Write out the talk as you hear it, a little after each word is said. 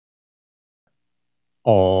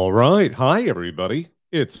All right. Hi, everybody.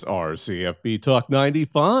 It's RCFB Talk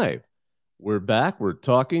 95. We're back. We're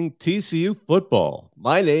talking TCU football.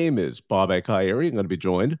 My name is Bob Akayeri. I'm going to be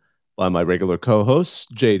joined by my regular co hosts,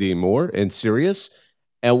 JD Moore and Sirius.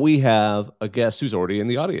 And we have a guest who's already in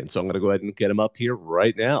the audience. So I'm going to go ahead and get him up here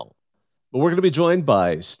right now. But we're going to be joined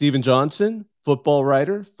by Stephen Johnson, football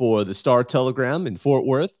writer for the Star Telegram in Fort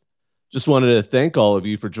Worth. Just wanted to thank all of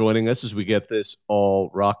you for joining us as we get this all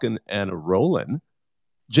rocking and rolling.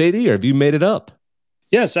 JD, have you made it up?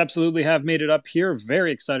 Yes, absolutely have made it up here.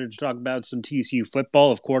 Very excited to talk about some TCU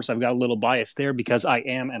football. Of course, I've got a little bias there because I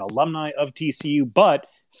am an alumni of TCU, but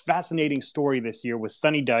fascinating story this year with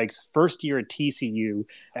Sonny Dykes' first year at TCU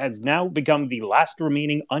has now become the last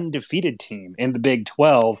remaining undefeated team in the Big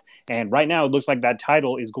 12. And right now, it looks like that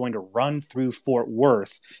title is going to run through Fort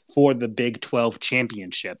Worth for the Big 12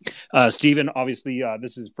 championship. Stephen, obviously,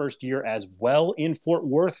 this is his first year as well in Fort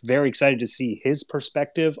Worth. Very excited to see his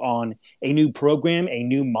perspective on a new program, a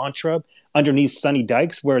new mantra underneath Sonny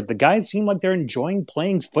Dykes, where the guys seem like they're enjoying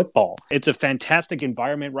playing football. It's a fantastic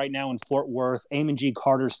environment right now in Fort Worth. Amon G.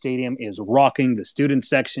 Carter Stadium is rocking. The student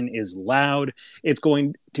section is loud. It's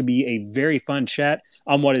going to be a very fun chat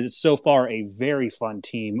on what is so far a very fun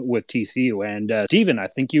team with TCU. And Steven, I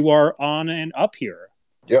think you are on and up here.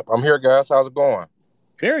 Yep, I'm here, guys. How's it going?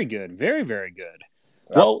 Very good. Very, very good.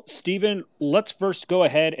 Yep. Well, Stephen, let's first go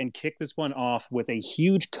ahead and kick this one off with a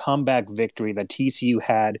huge comeback victory that TCU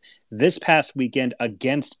had this past weekend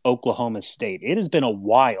against Oklahoma State. It has been a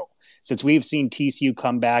while since we've seen TCU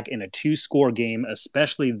come back in a two-score game,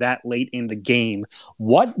 especially that late in the game.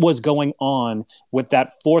 What was going on with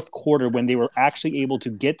that fourth quarter when they were actually able to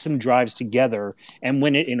get some drives together and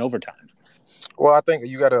win it in overtime? Well, I think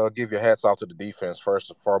you got to give your hats off to the defense first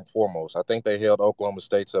and foremost. I think they held Oklahoma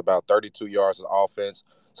State to about 32 yards of offense.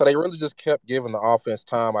 So they really just kept giving the offense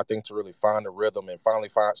time, I think, to really find the rhythm and finally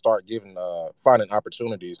start finding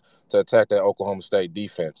opportunities to attack that Oklahoma State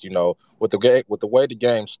defense. You know, with the way the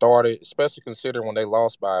game started, especially considering when they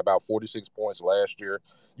lost by about 46 points last year,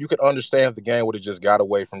 you could understand if the game would have just got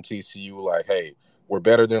away from TCU. Like, hey, we're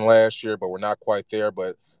better than last year, but we're not quite there.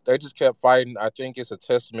 But they just kept fighting. I think it's a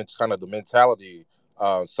testament to kind of the mentality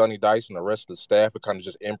Sonny Dykes and the rest of the staff are kind of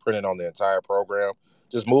just imprinted on the entire program.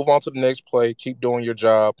 Just move on to the next play, keep doing your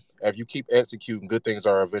job. If you keep executing, good things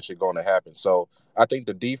are eventually going to happen. So I think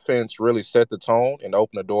the defense really set the tone and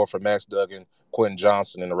opened the door for Max Duggan, Quentin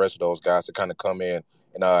Johnson, and the rest of those guys to kind of come in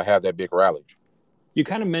and have that big rally. You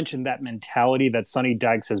kind of mentioned that mentality that Sonny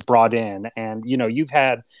Dykes has brought in. And, you know, you've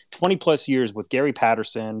had 20 plus years with Gary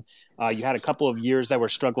Patterson. You had a couple of years that were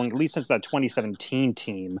struggling, at least since that 2017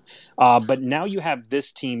 team. But now you have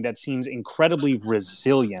this team that seems incredibly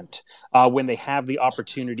resilient when they have the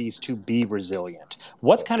opportunities to be resilient.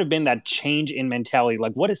 What's kind of been that change in mentality?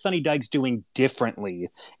 Like, what is Sonny Dykes doing differently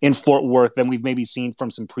in Fort Worth than we've maybe seen from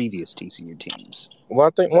some previous TCU teams? Well,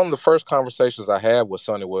 I think one of the first conversations I had with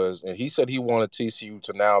Sonny was, and he said he wanted TCU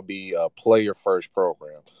to now be a player-first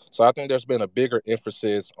program. So I think there's been a bigger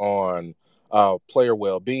emphasis on player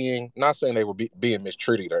well-being. Not saying they were being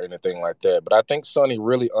mistreated or anything like that, but I think Sonny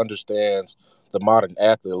really understands the modern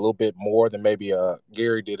athlete a little bit more than maybe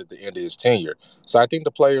Gary did at the end of his tenure. So I think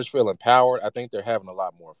the players feel empowered. I think they're having a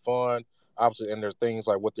lot more fun. Obviously, and there's things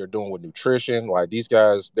like what they're doing with nutrition. Like these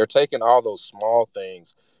guys, they're taking all those small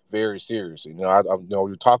things very seriously.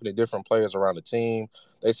 You're talking to different players around the team.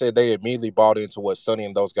 They said they immediately bought into what Sonny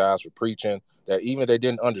and those guys were preaching. That even if they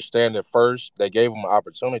didn't understand it first, they gave them an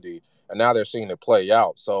opportunity, and now they're seeing it play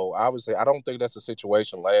out. So obviously, I don't think that's the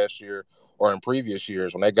situation last year or in previous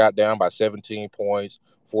years when they got down by 17 points,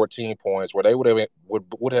 14 points, where they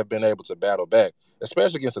would have been able to battle back,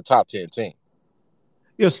 especially against a top 10 team.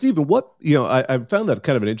 Stephen, I found that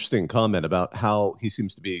kind of an interesting comment about how he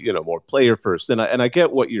seems to be, more player first. And I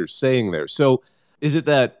get what you're saying there. So is it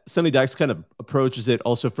that Sonny Dykes kind of approaches it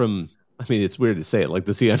also from, I mean, it's weird to say it. Like,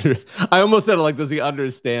 I almost said it like, does he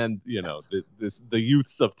understand, the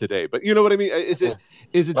youths of today? But you know what I mean? Is it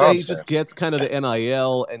that he just gets kind of the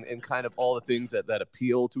NIL and kind of all the things that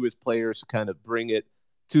appeal to his players to kind of bring it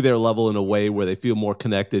to their level in a way where they feel more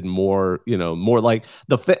connected, more like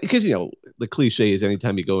because the cliche is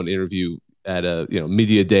anytime you go and interview at a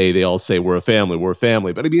media day, they all say we're a family.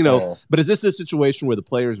 But but is this a situation where the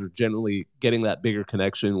players are generally getting that bigger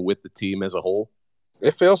connection with the team as a whole?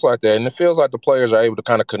 It feels like that, and it feels like the players are able to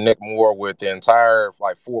kind of connect more with the entire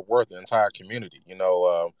Fort Worth, the entire community.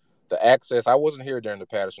 The access. I wasn't here during the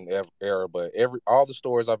Patterson era, but all the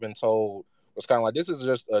stories I've been told was kind of like this is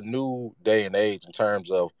just a new day and age in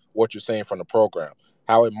terms of what you're seeing from the program,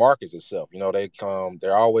 how it markets itself.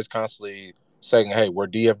 They're always constantly saying, "Hey, we're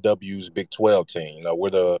DFW's Big 12 team. You know,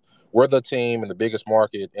 we're the team in the biggest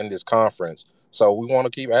market in this conference. So we want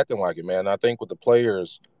to keep acting like it, man." And I think with the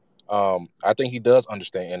players, I think he does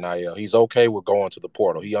understand NIL. He's okay with going to the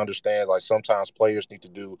portal. He understands like sometimes players need to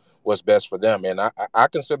do what's best for them. And I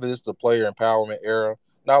consider this the player empowerment era,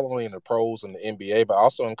 not only in the pros and the NBA, but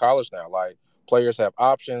also in college now. Like players have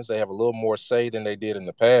options, they have a little more say than they did in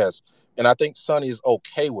the past. And I think Sonny is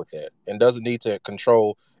okay with that and doesn't need to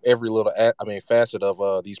control every little facet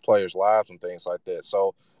of these players' lives and things like that.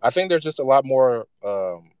 So I think there's just a lot more.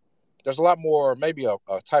 There's a lot more, maybe a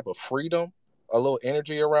type of freedom, a little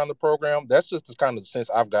energy around the program. That's just the kind of sense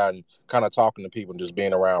I've gotten, kind of talking to people and just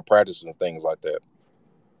being around practices and things like that.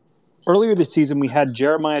 Earlier this season, we had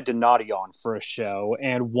Jeremiah Donati on for a show,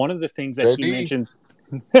 and one of the things that he mentioned.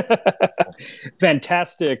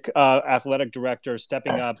 Fantastic athletic director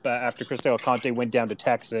stepping up after Cristobal Conte went down to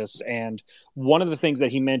Texas. And one of the things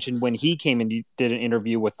that he mentioned when he came and did an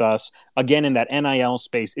interview with us, again in that NIL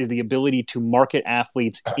space, is the ability to market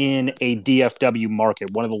athletes in a DFW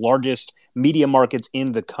market, one of the largest media markets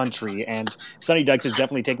in the country. And Sonny Dykes is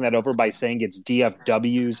definitely taking that over by saying it's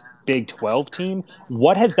DFW's Big 12 team.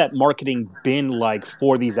 What has that marketing been like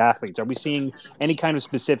for these athletes? Are we seeing any kind of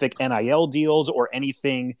specific NIL deals or anything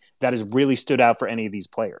that has really stood out for any of these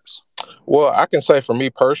players? Well, I can say for me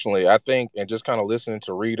personally, I think, and just kind of listening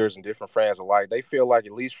to readers and different fans alike, they feel like,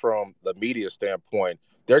 at least from the media standpoint,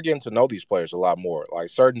 they're getting to know these players a lot more. Like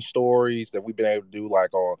certain stories that we've been able to do,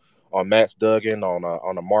 like on Max Duggan,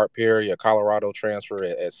 on a Mark Perry, a Colorado transfer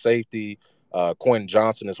at safety, Quentin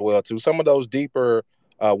Johnson as well too. Some of those deeper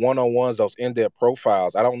one-on-ones, those in-depth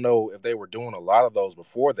profiles. I don't know if they were doing a lot of those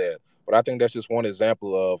before that, but I think that's just one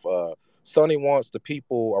example of Sonny wants the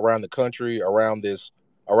people around the country, around this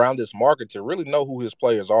market, to really know who his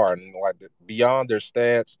players are, and like beyond their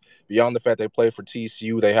stats, beyond the fact they play for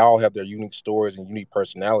TCU, they all have their unique stories and unique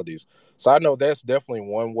personalities. So I know that's definitely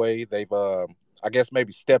one way they've I guess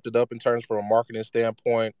maybe stepped it up in terms from a marketing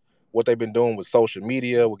standpoint. What they've been doing with social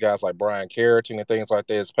media with guys like Brian Carrington and things like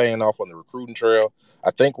that is paying off on the recruiting trail.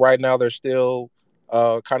 I think right now they're still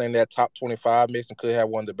kind of in that top 25 mix and could have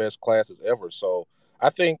one of the best classes ever. So I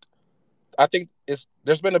think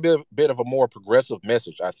there's been a bit of a more progressive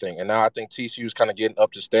message, I think, and now I think TCU is kind of getting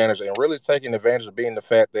up to standards and really taking advantage of being the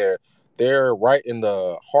fact that they're right in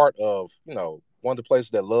the heart of one of the places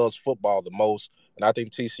that loves football the most, and I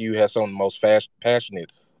think TCU has some of the most passionate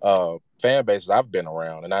fan bases I've been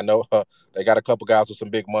around, and I know they got a couple guys with some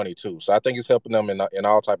big money too, so I think it's helping them in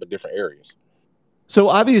all type of different areas. So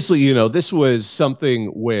obviously, this was something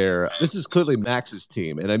where this is clearly Max's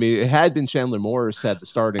team. And I mean, it had been Chandler Morris had the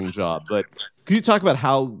starting job, but could you talk about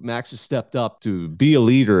how Max has stepped up to be a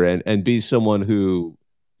leader and be someone who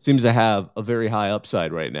seems to have a very high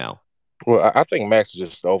upside right now? Well, I think Max is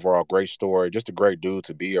just an overall great story, just a great dude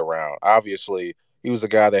to be around. Obviously, he was a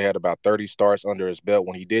guy that had about 30 starts under his belt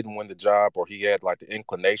when he didn't win the job, or he had like the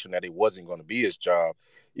inclination that it wasn't going to be his job.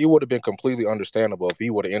 It would have been completely understandable if he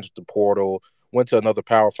would have entered the portal, went to another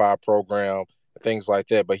Power Five program, things like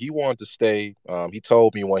that. But he wanted to stay. He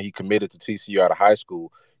told me when he committed to TCU out of high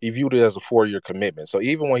school, he viewed it as a 4-year commitment. So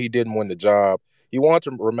even when he didn't win the job, he wanted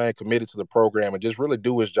to remain committed to the program and just really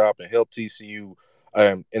do his job and help TCU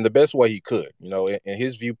in the best way he could. In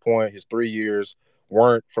his viewpoint, his 3 years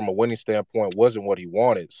weren't, from a winning standpoint, wasn't what he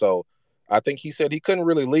wanted. So I think he said he couldn't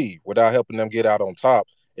really leave without helping them get out on top.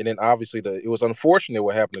 And then obviously it was unfortunate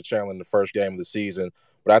what happened to Chandler in the first game of the season.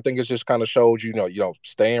 But I think it just kind of showed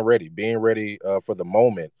staying ready, being ready for the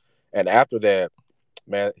moment. And after that,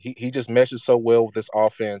 man, he just meshes so well with this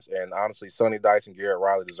offense. And honestly, Sonny Dykes and Garrett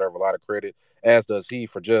Riley deserve a lot of credit, as does he,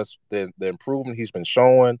 for just the improvement he's been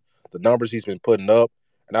showing, the numbers he's been putting up.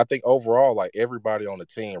 And I think overall, like, everybody on the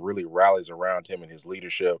team really rallies around him and his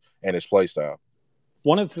leadership and his play style.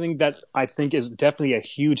 One of the things that I think is definitely a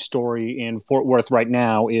huge story in Fort Worth right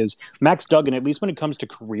now is Max Duggan, at least when it comes to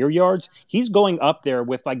career yards, he's going up there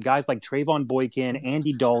with like guys like Trayvon Boykin,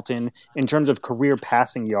 Andy Dalton, in terms of career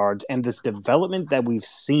passing yards. And this development that we've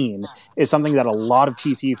seen is something that a lot of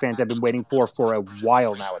TCU fans have been waiting for a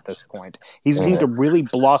while now at this point. He seemed to really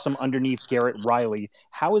blossom underneath Garrett Riley.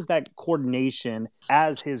 How is that coordination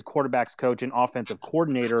as his quarterback's coach and offensive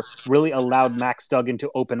coordinator really allowed Max Duggan to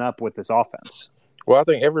open up with this offense? Well, I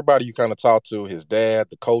think everybody you kind of talk to, his dad,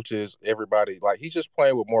 the coaches, everybody, like, he's just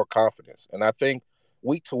playing with more confidence. And I think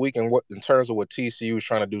week to week, in terms of what TCU is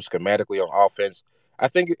trying to do schematically on offense, I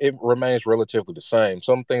think it remains relatively the same.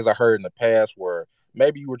 Some things I heard in the past were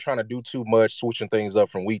maybe you were trying to do too much, switching things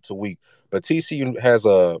up from week to week. But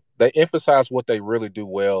TCU they emphasize what they really do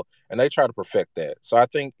well, and they try to perfect that. So I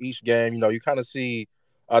think each game, you kind of see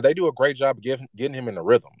they do a great job of getting him in the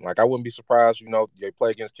rhythm. Like, I wouldn't be surprised, they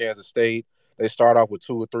play against Kansas State. They start off with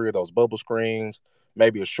 2 or 3 of those bubble screens,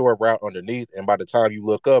 maybe a short route underneath. And by the time you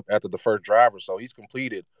look up after the first drive or so, he's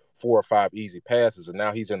completed 4 or 5 easy passes. And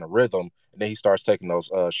now he's in the rhythm. And then he starts taking those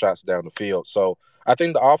shots down the field. So I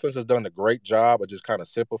think the offense has done a great job of just kind of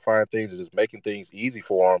simplifying things and just making things easy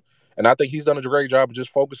for him. And I think he's done a great job of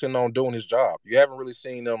just focusing on doing his job. You haven't really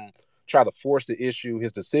seen him try to force the issue.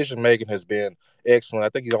 His decision-making has been excellent. I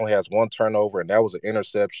think he only has 1 turnover, and that was an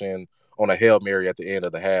interception on a Hail Mary at the end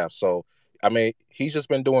of the half. So, I mean, he's just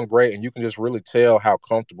been doing great, and you can just really tell how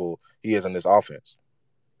comfortable he is in this offense.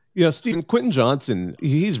 Stephen, Quentin Johnson,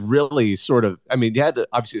 he's really sort of, I mean, he had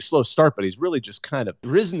obviously a slow start, but he's really just kind of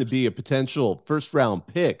risen to be a potential first-round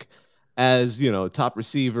pick as, top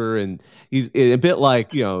receiver. And he's a bit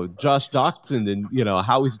like, Josh Doctson and,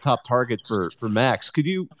 how he's a top target for Max.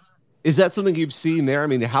 Is that something you've seen there? I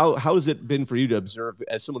mean, how has it been for you to observe,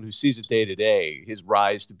 as someone who sees it day to day, his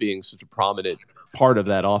rise to being such a prominent part of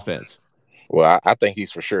that offense? Well, I think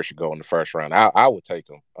he's for sure should go in the first round. I would take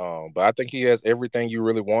him. But I think he has everything you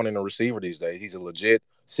really want in a receiver these days. He's a legit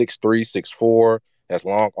 6'3", 6'4", has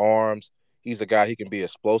long arms. He's a guy, he can be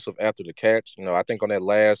explosive after the catch. I think on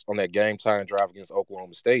that game time drive against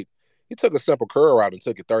Oklahoma State, he took a simple curl route and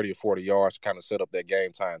took it 30 or 40 yards to kind of set up that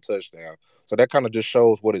game time touchdown. So that kind of just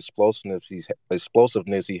shows what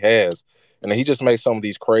explosiveness he has. And he just makes some of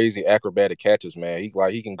these crazy acrobatic catches, man.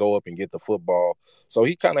 He can go up and get the football. So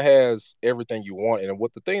he kind of has everything you want. And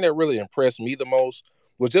the thing that really impressed me the most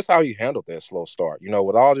was just how he handled that slow start.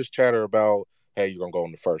 With all this chatter about, hey, you're going to go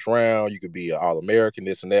in the first round, you could be an All-American,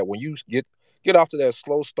 this and that. When you get off to that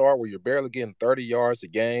slow start where you're barely getting 30 yards a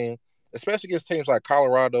game, especially against teams like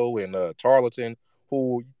Colorado and Tarleton,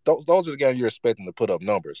 who those are the games you're expecting to put up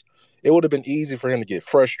numbers. It would have been easy for him to get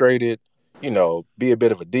frustrated, be a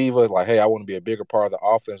bit of a diva, like, hey, I want to be a bigger part of the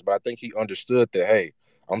offense. But I think he understood that, hey,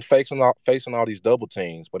 I'm facing all these double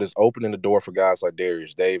teams, but it's opening the door for guys like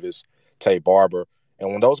Darius Davis, Tay Barber. And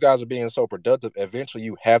when those guys are being so productive, eventually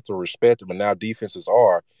you have to respect them. And now defenses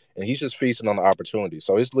are, and he's just feasting on the opportunity.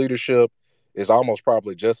 So his leadership is almost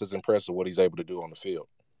probably just as impressive what he's able to do on the field.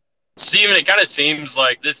 Steven, it kind of seems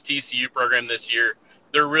like this TCU program this year,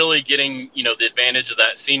 they're really getting, the advantage of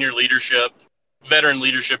that senior leadership, veteran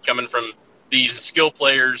leadership coming from these skill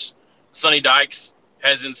players. Sonny Dykes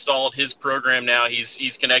has installed his program now.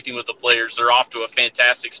 He's connecting with the players. They're off to a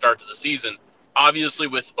fantastic start to the season. Obviously,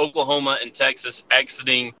 with Oklahoma and Texas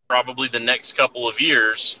exiting probably the next couple of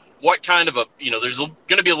years, what kind of there's going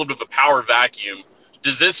to be a little bit of a power vacuum.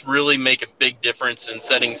 Does this really make a big difference in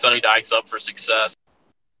setting Sonny Dykes up for success?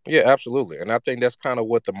 Yeah, absolutely. And I think that's kind of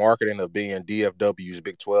what the marketing of being DFW's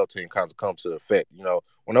Big 12 team kind of comes to effect.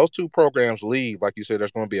 When those two programs leave, like you said,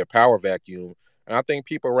 there's going to be a power vacuum. And I think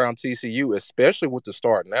people around TCU, especially with the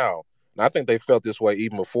start now, and I think they felt this way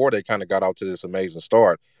even before they kind of got out to this amazing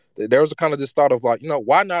start, there was a kind of this thought of like,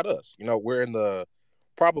 why not us? We're in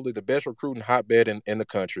probably the best recruiting hotbed in the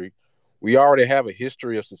country. We already have a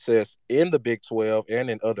history of success in the Big 12 and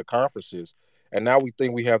in other conferences. And now we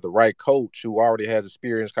think we have the right coach who already has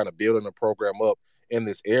experience kind of building a program up in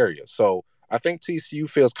this area. So I think TCU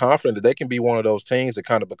feels confident that they can be one of those teams that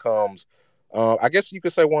kind of becomes, I guess you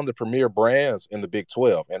could say, one of the premier brands in the Big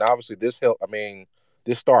 12. And obviously this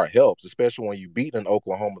start helps, especially when you beat in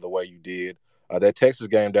Oklahoma the way you did. That Texas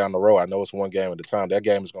game down the road, I know it's one game at a time. That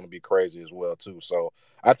game is going to be crazy as well, too. So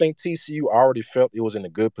I think TCU already felt it was in a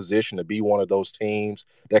good position to be one of those teams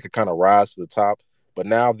that could kind of rise to the top. But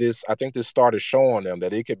now I think this started showing them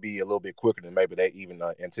that it could be a little bit quicker than maybe they even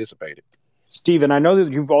anticipated. Steven, I know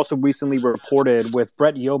that you've also recently reported with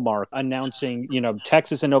Brett Yomark announcing,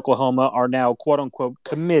 Texas and Oklahoma are now, quote unquote,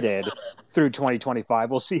 committed through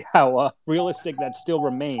 2025. We'll see how realistic that still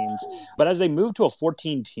remains. But as they move to a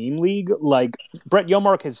 14-team league, like Brett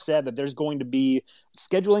Yomark has said that there's going to be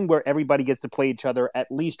scheduling where everybody gets to play each other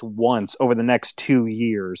at least once over the next 2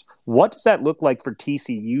 years. What does that look like for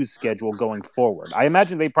TCU's schedule going forward? I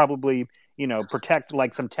imagine they probably protect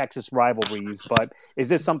like some Texas rivalries, but is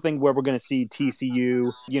this something where we're going to see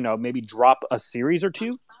TCU, maybe drop a series or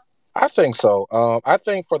two? I think so. I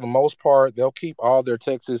think for the most part, they'll keep all their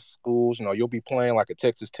Texas schools. You'll be playing like a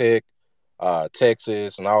Texas Tech,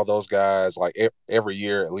 Texas, and all those guys like every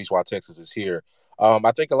year, at least while Texas is here.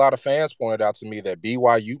 I think a lot of fans pointed out to me that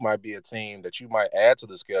BYU might be a team that you might add to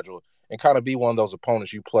the schedule and kind of be one of those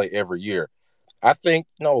opponents you play every year. I think,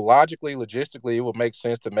 logically, logistically, it would make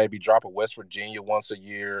sense to maybe drop a West Virginia once a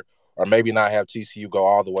year or maybe not have TCU go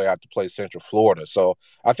all the way out to play Central Florida. So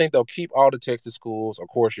I think they'll keep all the Texas schools. Of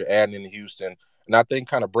course, you're adding in Houston. And I think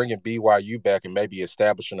kind of bringing BYU back and maybe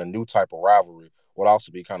establishing a new type of rivalry would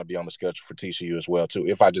also be on the schedule for TCU as well too,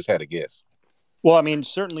 if I just had to guess. Well, I mean,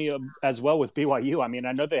 certainly as well with BYU. I mean,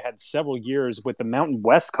 I know they had several years with the Mountain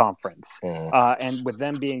West Conference, and with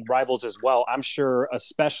them being rivals as well. I'm sure,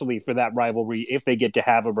 especially for that rivalry, if they get to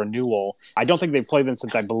have a renewal. I don't think they've played them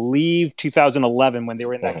since, I believe, 2011 when they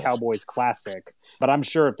were in that Cowboys Classic. But I'm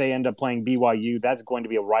sure if they end up playing BYU, that's going to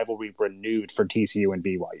be a rivalry renewed for TCU and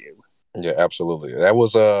BYU. Yeah, absolutely. That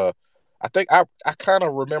was I think I kind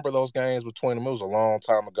of remember those games between them. It was a long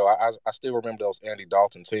time ago. I still remember those Andy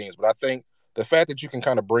Dalton teams, but I think the fact that you can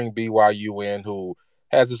kind of bring BYU in, who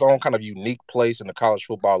has its own kind of unique place in the college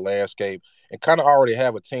football landscape, and kind of already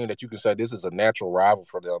have a team that you can say this is a natural rival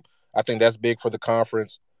for them, I think that's big for the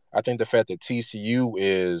conference. I think the fact that TCU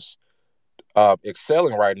is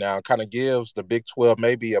excelling right now kind of gives the Big 12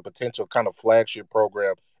 maybe a potential kind of flagship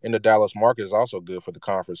program in the Dallas market is also good for the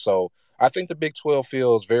conference. So I think the Big 12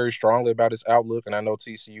 feels very strongly about its outlook, and I know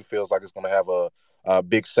TCU feels like it's going to have a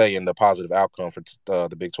big say in the positive outcome for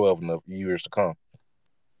the Big 12 in the years to come.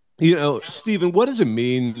 You know, Stephen, what does it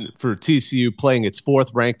mean for TCU playing its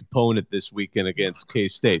fourth-ranked opponent this weekend against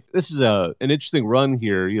K-State? This is an interesting run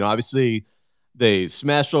here. You know, obviously they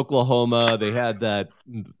smashed Oklahoma. They had that.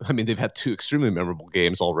 I mean, they've had two extremely memorable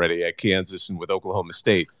games already at Kansas and with Oklahoma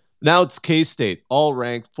State. Now it's K-State, all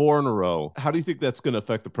ranked, 4 in a row. How do you think that's going to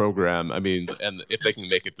affect the program? I mean, and if they can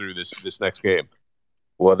make it through this next game?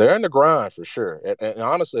 Well, they're in the grind for sure. And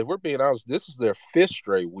honestly, if we're being honest, this is their fifth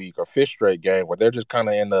straight week or fifth straight game where they're just kind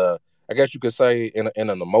of in the, I guess you could say, in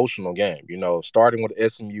an emotional game. You know, starting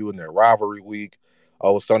with SMU in their rivalry week.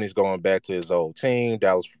 Oh, Sonny's going back to his old team,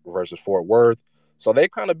 Dallas versus Fort Worth. So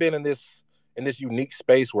they've kind of been in this unique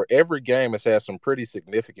space where every game has had some pretty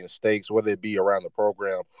significant stakes, whether it be around the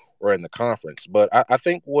program or in the conference. But I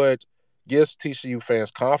think what gives TCU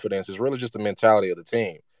fans confidence is really just the mentality of the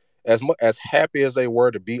team. As happy as they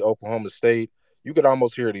were to beat Oklahoma State, you could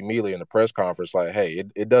almost hear it immediately in the press conference, like, hey,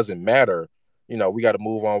 it doesn't matter. You know, we got to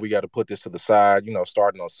move on. We got to put this to the side, you know,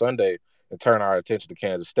 starting on Sunday and turn our attention to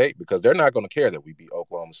Kansas State because they're not going to care that we beat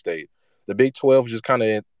Oklahoma State. The Big 12 is just kind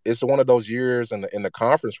of, it's one of those years in the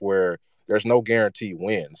conference where there's no guaranteed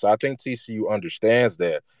win. So I think TCU understands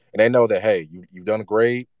that. And they know that, hey, you've done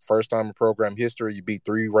great. First time in program history, you beat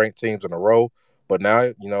 3 ranked teams in a row. But now,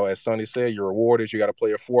 you know, as Sonny said, your reward is you got to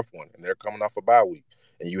play a fourth one, and they're coming off a bye week,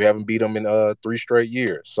 and you haven't beat them in 3 straight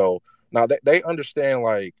years. So now they understand,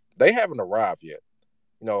 like, they haven't arrived yet.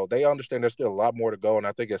 You know, they understand there's still a lot more to go, and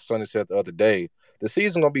I think as Sonny said the other day, the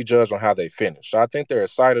season's going to be judged on how they finish. So I think they're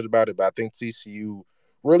excited about it, but I think TCU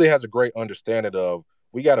really has a great understanding of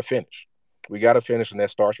we got to finish. We got to finish, and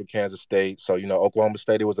that starts with Kansas State. So, you know, Oklahoma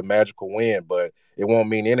State, it was a magical win, but it won't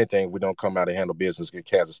mean anything if we don't come out and handle business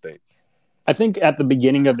against Kansas State. I think at the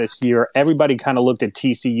beginning of this year, everybody kind of looked at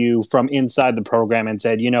TCU from inside the program and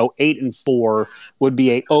said, you know, 8-4 would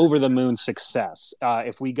be a over-the-moon success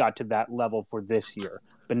if we got to that level for this year.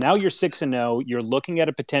 But now you're 6-0. You're looking at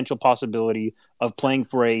a potential possibility of playing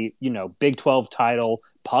for a, you know, Big 12 title,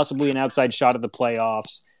 possibly an outside shot at the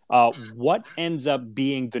playoffs. What ends up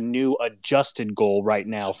being the new adjusted goal right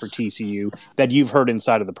now for TCU that you've heard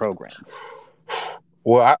inside of the program?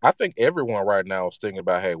 Well, I think everyone right now is thinking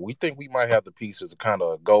about, hey, we think we might have the pieces to kind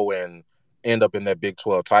of go and end up in that Big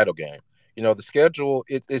 12 title game. You know, the schedule,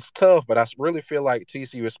 it's tough, but I really feel like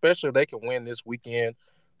TCU, especially if they can win this weekend,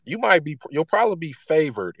 you'll probably be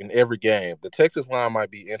favored in every game. The Texas line might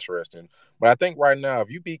be interesting, but I think right now, if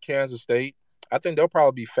you beat Kansas State, I think they'll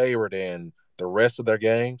probably be favored in the rest of their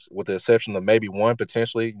games, with the exception of maybe one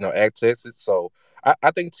potentially, you know, at Texas. So I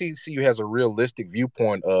think TCU has a realistic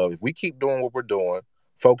viewpoint of if we keep doing what we're doing,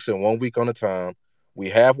 focusing 1 week on a time, we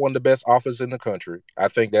have one of the best offenses in the country. I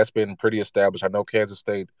think that's been pretty established. I know Kansas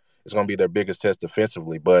State is going to be their biggest test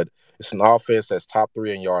defensively, but it's an offense that's top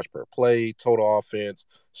 3 in yards per play, total offense,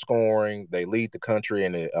 scoring. They lead the country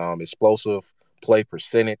in explosive play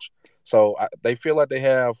percentage. So they feel like they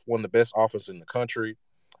have one of the best offenses in the country.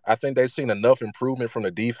 I think they've seen enough improvement from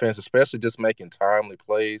the defense, especially just making timely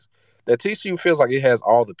plays, that TCU feels like it has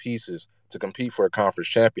all the pieces to compete for a conference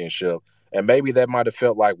championship. And maybe that might have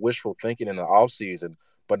felt like wishful thinking in the offseason,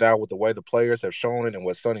 but now with the way the players have shown it and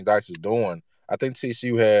what Sonny Dykes is doing, I think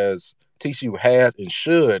TCU has and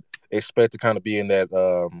should expect to kind of be in that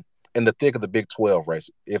in the thick of the Big 12 race,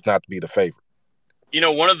 if not to be the favorite. You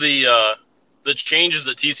know, one of the changes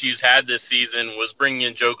that TCU's had this season was bringing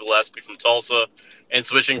in Joe Gillespie from Tulsa and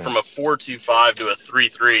switching from a 4-2-5 to a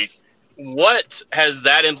 3-3. What has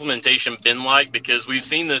that implementation been like? Because we've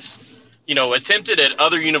seen this, you know, attempted at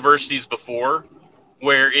other universities before,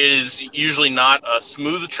 where it is usually not a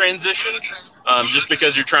smooth transition, just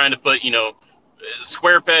because you're trying to put, you know,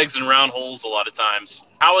 square pegs and round holes a lot of times.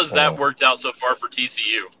 How has that worked out so far for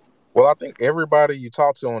TCU? Well, I think everybody you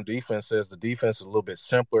talk to on defense says the defense is a little bit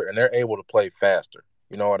simpler and they're able to play faster.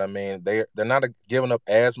 You know what I mean? They're not giving up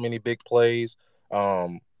as many big plays.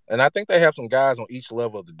 And I think they have some guys on each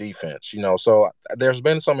level of the defense, so there's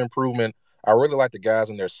been some improvement. I really like the guys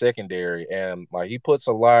in their secondary, and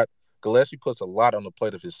Gillespie puts a lot on the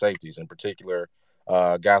plate of his safeties, in particular,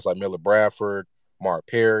 guys like Miller Bradford, Mark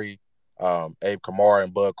Perry, Abe Kamara,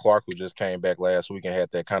 and Bud Clark, who just came back last week and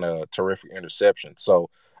had that kind of terrific interception. So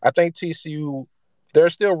I think TCU,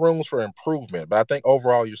 there's still rooms for improvement, but I think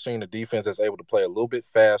overall you're seeing a defense that's able to play a little bit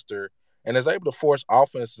faster and is able to force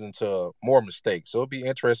offenses into more mistakes. So it'll be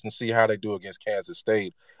interesting to see how they do against Kansas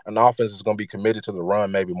State. An offense is going to be committed to the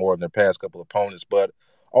run maybe more than their past couple opponents. But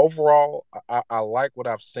overall, I like what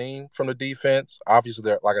I've seen from the defense.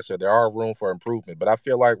 Obviously, like I said, there are room for improvement. But I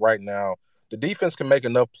feel like right now the defense can make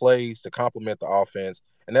enough plays to complement the offense,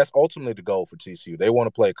 and that's ultimately the goal for TCU. They want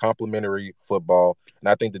to play complementary football, and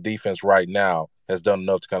I think the defense right now has done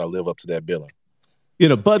enough to kind of live up to that billing.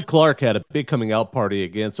 Bud Clark had a big coming out party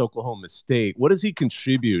against Oklahoma State. What does he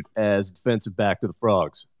contribute as defensive back to the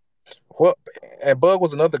Frogs? Well, and Bud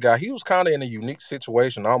was another guy. He was kind of in a unique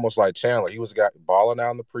situation, almost like Chandler. He was a guy balling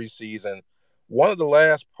out in the preseason. One of the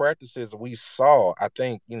last practices that we saw, I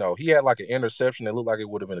think, he had like an interception that looked like it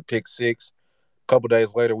would have been a pick six. A couple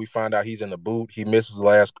days later, we find out he's in the boot. He misses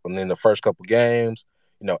the first couple games.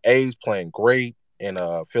 Abe's playing great and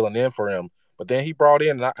filling in for him. But then he brought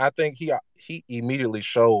in, and I think he immediately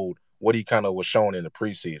showed what he kind of was showing in the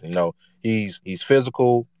preseason. He's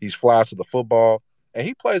physical, he's flies to the football, and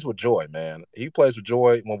he plays with joy, man. He plays with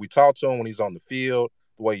joy when we talk to him, when he's on the field,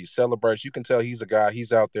 the way he celebrates. You can tell he's a guy,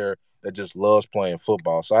 he's out there that just loves playing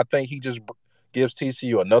football. So I think he just gives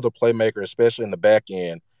TCU another playmaker, especially in the back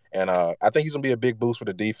end. And I think he's going to be a big boost for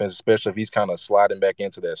the defense, especially if he's kind of sliding back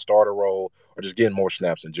into that starter role or just getting more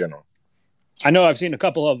snaps in general. I know I've seen a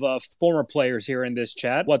couple of former players here in this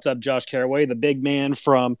chat. What's up, Josh Caraway, the big man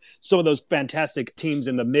from some of those fantastic teams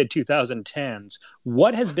in the mid-2010s.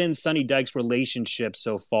 What has been Sonny Dykes' relationship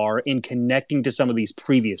so far in connecting to some of these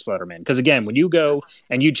previous lettermen? Because, again, when you go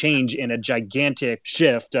and you change in a gigantic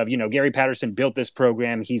shift of, Gary Patterson built this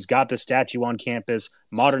program. He's got the statue on campus.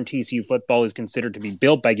 Modern TCU football is considered to be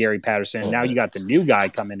built by Gary Patterson. Now you got the new guy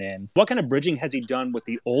coming in. What kind of bridging has he done with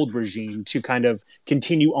the old regime to kind of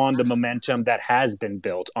continue on the momentum that has been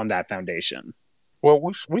built on that foundation? Well,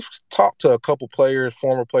 we've talked to a couple players,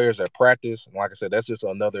 former players at practice. And like I said, that's just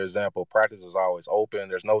another example. Practice is always open.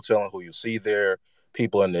 There's no telling who you see there.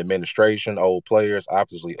 People in the administration, old players,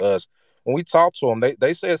 obviously us. When we talk to them,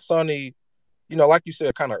 they said Sonny, like you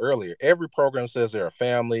said kind of earlier, every program says they're a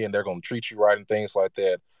family and they're going to treat you right and things like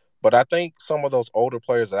that. But I think some of those older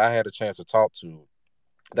players that I had a chance to talk to,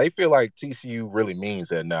 they feel like TCU really means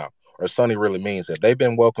that now, or Sonny really means that. They've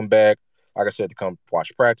been welcomed back, like I said, to come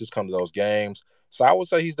watch practice, come to those games. So I would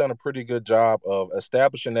say he's done a pretty good job of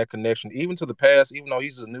establishing that connection, even to the past, even though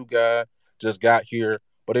he's a new guy, just got here.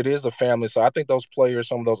 But it is a family. So I think those players,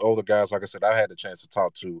 some of those older guys, like I said, I had a chance to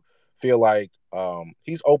talk to, feel like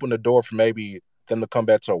he's opened the door for maybe them to come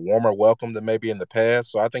back to a warmer welcome than maybe in the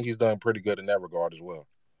past. So I think he's done pretty good in that regard as well.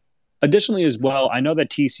 Additionally, as well, I know that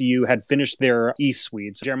TCU had finished their East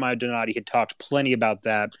Suites. Jeremiah Donati had talked plenty about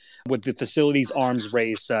that with the facilities arms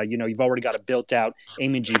race. You've already got a built-out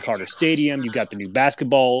Amon G. Carter Stadium. You've got the new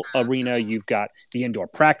basketball arena. You've got the indoor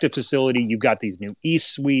practice facility. You've got these new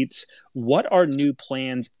East Suites. What are new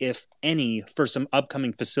plans, if any, for some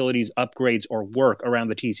upcoming facilities upgrades or work around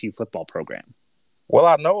the TCU football program? Well,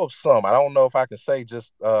 I know of some. I don't know if I can say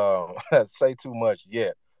just say too much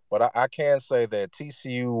yet, but I can say that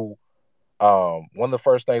TCU. One of the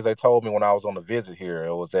first things they told me when I was on the visit here,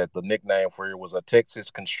 it was that the nickname for it was a Texas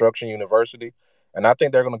Construction University. And I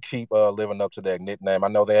think they're going to keep living up to that nickname. I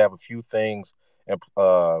know they have a few things in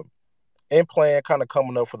plan kind of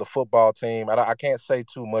coming up for the football team. I can't say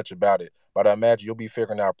too much about it, but I imagine you'll be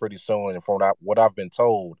figuring out pretty soon. And from what I've been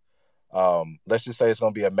told, let's just say it's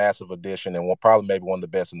going to be a massive addition and probably maybe one of the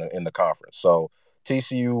best in the conference. So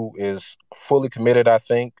TCU is fully committed, I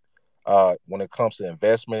think. When it comes to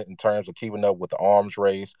investment in terms of keeping up with the arms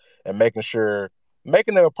race and making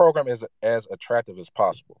their program as attractive as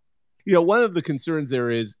possible. One of the concerns there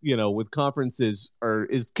is, with conferences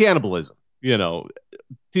is cannibalism.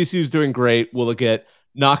 TCU's doing great. Will it get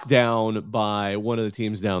knocked down by one of the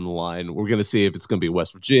teams down the line? We're going to see if it's going to be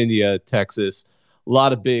West Virginia, Texas, a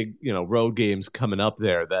lot of big, road games coming up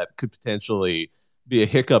there that could potentially be a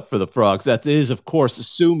hiccup for the Frogs. That is, of course,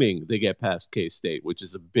 assuming they get past K-State, which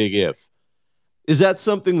is a big if. Is that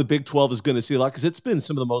something the Big 12 is going to see a lot? Because it's been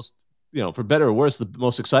some of the most, for better or worse, the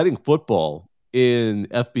most exciting football in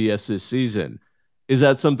FBS this season. Is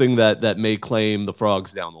that something that may claim the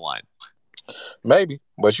Frogs down the line? Maybe,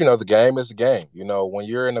 but the game is a game. When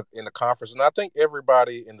you're in the conference, and I think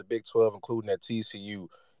everybody in the Big 12, including at TCU,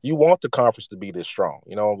 you want the conference to be this strong.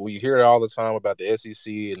 We hear it all the time about the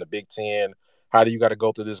SEC and the Big 10. How do you got to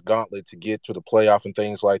go through this gauntlet to get to the playoff and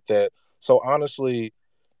things like that? So honestly,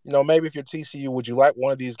 maybe if you're TCU, would you like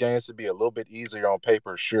one of these games to be a little bit easier on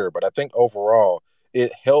paper? Sure, but I think overall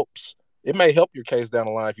it helps. It may help your case down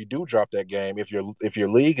the line if you do drop that game. If your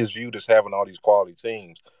league is viewed as having all these quality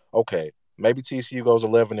teams, okay, maybe TCU goes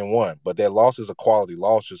 11-1, but that loss is a quality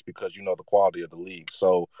loss just because the quality of the league.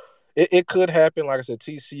 So it could happen. Like I said,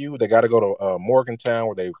 TCU, they got to go to Morgantown,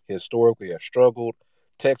 where they historically have struggled.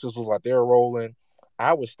 Texas looks like they're rolling.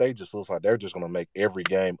 Iowa State just looks like they're just going to make every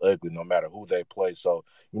game ugly, no matter who they play. So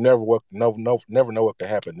you never know what could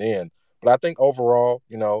happen then. But I think overall,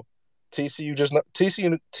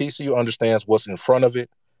 TCU understands what's in front of it,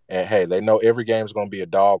 and hey, they know every game is going to be a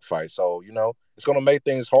dogfight. So it's going to make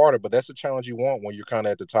things harder, but that's the challenge you want when you're kind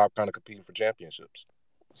of at the top, kind of competing for championships.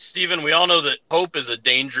 Stephen, we all know that hope is a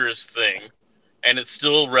dangerous thing, and it's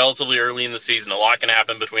still relatively early in the season. A lot can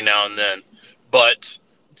happen between now and then. But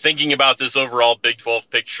thinking about this overall Big 12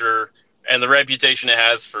 picture and the reputation it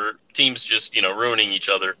has for teams just, ruining each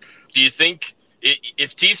other, do you think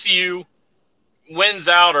if TCU wins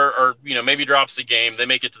out or maybe drops a game, they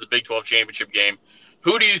make it to the Big 12 championship game,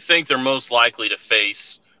 who do you think they're most likely to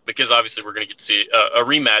face? Because obviously we're going to get to see a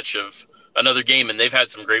rematch of another game, and they've had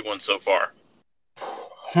some great ones so far.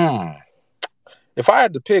 If I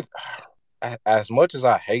had to pick, as much as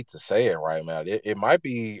I hate to say it right now, it might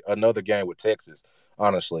be another game with Texas,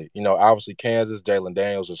 honestly. Obviously Kansas, Jalen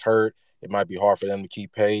Daniels is hurt. It might be hard for them to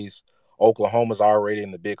keep pace. Oklahoma's already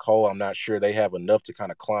in the big hole. I'm not sure they have enough to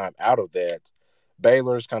kind of climb out of that.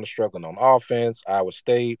 Baylor's kind of struggling on offense. Iowa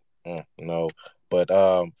State, no. But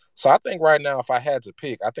so I think right now, if I had to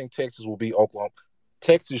pick, I think Texas will be Oklahoma.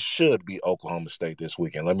 Texas should be Oklahoma State this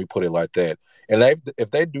weekend. Let me put it like that. And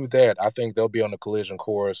if they do that, I think they'll be on the collision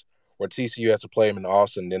course where TCU has to play them in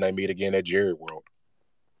Austin, then they meet again at Jerry World.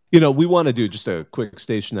 We want to do just a quick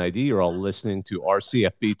station ID. You're all listening to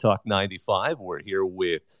RCFB Talk 95. We're here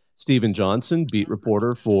with Stephen Johnson, beat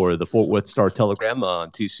reporter for the Fort Worth Star-Telegram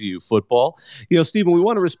on TCU football. Stephen, we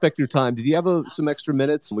want to respect your time. Did you have some extra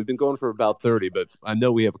minutes? We've been going for about 30, but I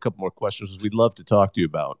know we have a couple more questions we'd love to talk to you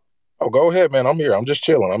about. Oh, go ahead, man. I'm here. I'm just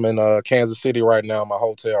chilling. I'm in Kansas City right now in my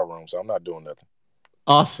hotel room, so I'm not doing nothing.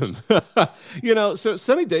 Awesome. So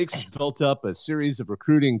Sonny Dykes has built up a series of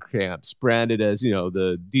recruiting camps branded as,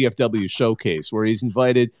 the DFW Showcase, where he's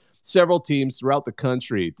invited several teams throughout the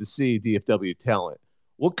country to see DFW talent.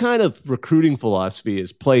 What kind of recruiting philosophy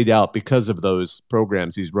is played out because of those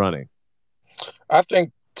programs he's running? I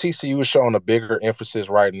think TCU is showing a bigger emphasis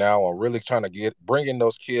right now on really trying to bring in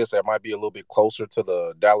those kids that might be a little bit closer to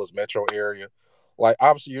the Dallas metro area. Like,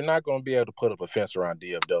 obviously, you're not going to be able to put up a fence around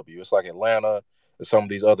DFW. It's like Atlanta and some of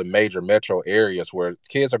these other major metro areas where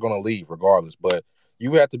kids are going to leave regardless. But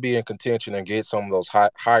you have to be in contention and get some of those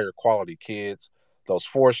higher quality kids, those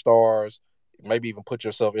 4 stars, maybe even put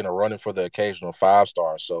yourself in a running for the occasional 5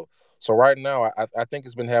 stars. So right now, I think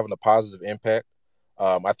it's been having a positive impact.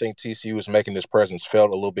 I think TCU is making this presence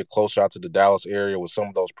felt a little bit closer out to the Dallas area with some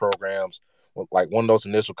of those programs. Like, one of those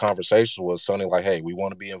initial conversations was something like, "Hey, we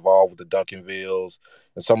want to be involved with the Duncanvilles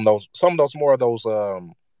and some of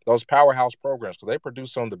those powerhouse programs because they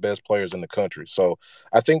produce some of the best players in the country." So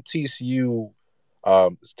I think TCU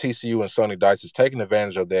and Sonny Dykes is taking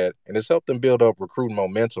advantage of that, and it's helped them build up recruiting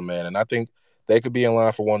momentum, man. And I think they could be in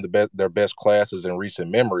line for one of their best classes in recent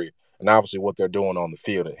memory. And obviously, what they're doing on the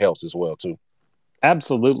field, it helps as well too.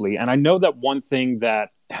 Absolutely. And I know that one thing that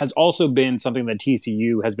has also been something that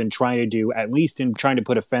TCU has been trying to do, at least in trying to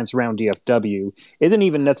put a fence around DFW, isn't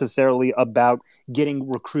even necessarily about getting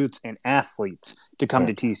recruits and athletes to come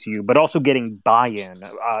to TCU, but also getting buy-in,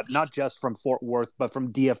 not just from Fort Worth, but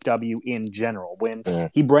from DFW in general. When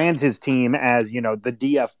he brands his team as, the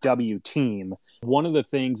DFW team, one of the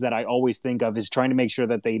things that I always think of is trying to make sure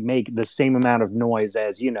that they make the same amount of noise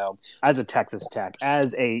as, as a Texas Tech,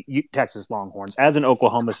 as a Texas Longhorns, as an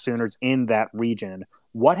Oklahoma Sooners in that region.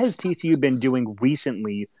 What has TCU been doing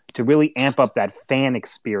recently to really amp up that fan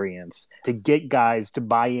experience, to get guys to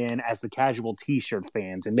buy in as the casual T-shirt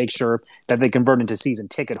fans and make sure that they convert into season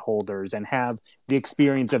ticket holders and have the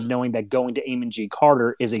experience of knowing that going to Amon G.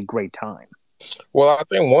 Carter is a great time? Well, I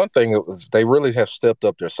think one thing is they really have stepped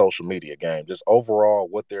up their social media game. Just overall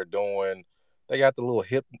what they're doing. They got the little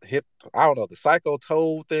hip, I don't know, the Psycho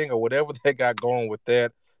Toad thing or whatever they got going with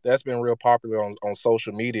that. That's been real popular on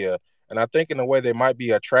social media. And I think in a way they might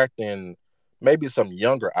be attracting maybe some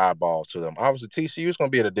younger eyeballs to them. Obviously, TCU is going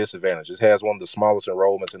to be at a disadvantage. It has one of the smallest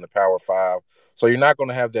enrollments in the Power Five, so you're not going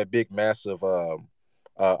to have that big, massive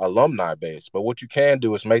alumni base. But what you can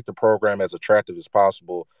do is make the program as attractive as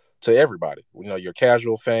possible to everybody. You know, your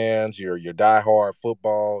casual fans, your diehard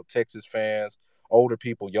football, Texas fans, older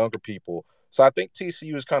people, younger people. So I think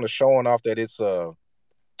TCU is kind of showing off that it's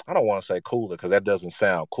I don't want to say cooler because that doesn't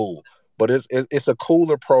sound cool, but it's a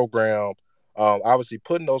cooler program. Obviously,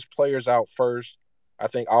 putting those players out first, I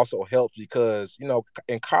think, also helps because, you know,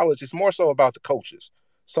 in college, it's more so about the coaches.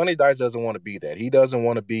 Sonny Dykes doesn't want to be that. He doesn't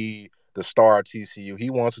want to be the star at TCU. He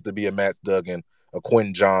wants it to be a Matt Duggan, a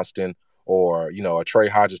Quentin Johnston, or, you know, a Trey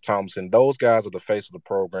Hodges-Thompson. Those guys are the face of the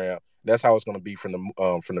program. That's how it's going to be from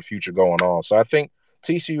the future going on. So I think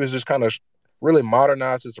TCU is just kind of really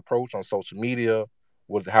modernized its approach on social media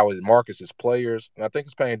with how it markets its players, and I think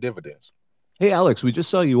it's paying dividends. Hey, Alex, we just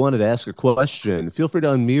saw you wanted to ask a question. Feel free to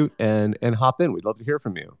unmute and hop in. We'd love to hear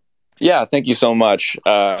from you. Yeah, thank you so much.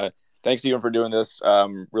 Thanks to you for doing this.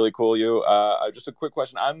 Really cool, you. Just a quick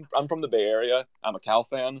question. I'm from the Bay Area. I'm a Cal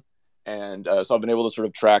fan, and so I've been able to sort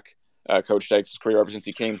of track Coach Dykes' career ever since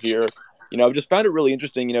he came here. You know, I've just found it really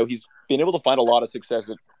interesting. You know, he's been able to find a lot of success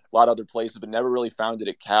at a lot of other places, but never really found it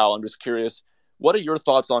at Cal. I'm just curious, what are your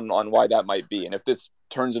thoughts on why that might be? And if this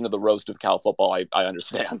turns into the roast of Cal football, I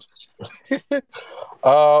understand.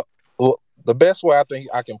 Well, the best way I think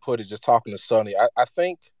I can put it, just talking to Sonny, I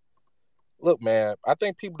think, look, man, I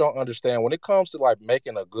think people don't understand when it comes to like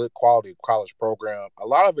making a good quality college program, a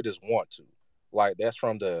lot of it is want to. Like, that's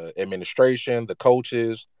from the administration, the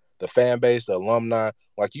coaches, the fan base, the alumni.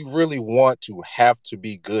 Like, you really want to have to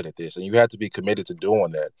be good at this, and you have to be committed to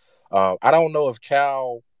doing that. I don't know if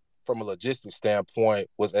Cal, from a logistics standpoint,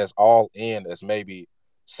 was as all in as maybe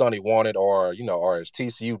Sonny wanted, or, you know, or as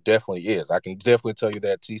TCU definitely is. I can definitely tell you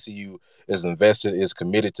that TCU is invested, is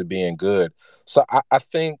committed to being good. So I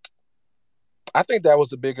think that was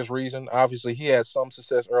the biggest reason. Obviously, he had some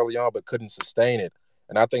success early on, but couldn't sustain it.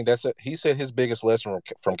 And I think that's it. He said his biggest lesson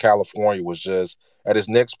from California was just at his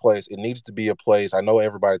next place, it needs to be a place. I know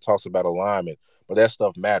everybody talks about alignment, but that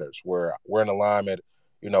stuff matters. Where we're in alignment,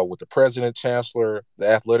 you know, with the president, chancellor, the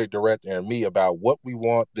athletic director, and me about what we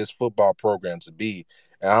want this football program to be.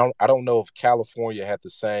 And I don't know if California had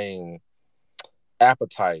the same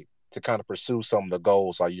appetite to kind of pursue some of the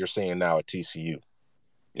goals like you're seeing now at TCU.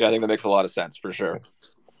 Yeah, I think that makes a lot of sense for sure.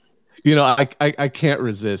 You know, I can't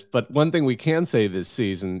resist. But one thing we can say this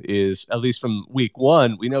season is, at least from week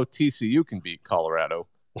one, we know TCU can beat Colorado.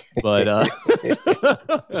 But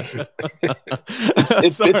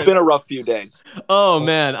it's been a rough few days. Oh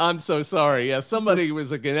man, I'm so sorry. Yeah, somebody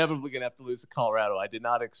was inevitably gonna have to lose to Colorado. I did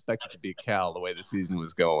not expect it to be Cal the way the season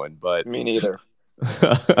was going, but me neither. Hey,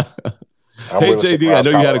 JD, I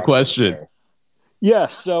know you had a question. Yeah,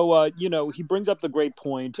 so, you know, he brings up the great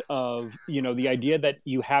point of, you know, the idea that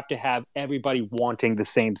you have to have everybody wanting the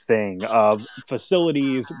same thing, of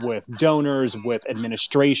facilities with donors, with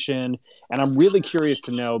administration. And I'm really curious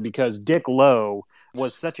to know, because Dick Lowe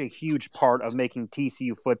was such a huge part of making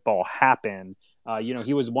TCU football happen. You know,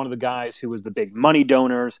 he was one of the guys who was the big money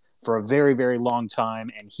donors for a very, very long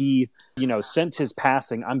time. And he, you know, since his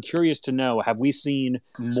passing, I'm curious to know, have we seen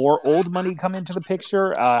more old money come into the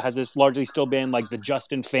picture? Has this largely still been like the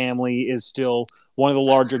Justin family is still one of the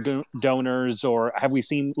larger donors? Or have we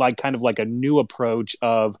seen like kind of like a new approach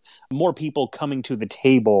of more people coming to the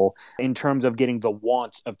table in terms of getting the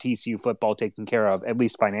wants of TCU football taken care of, at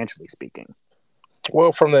least financially speaking?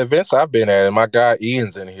 Well, from the events I've been at, and my guy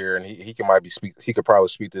Ian's in here, and he could probably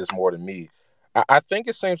speak to this more than me. I think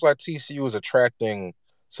it seems like TCU is attracting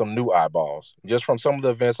some new eyeballs just from some of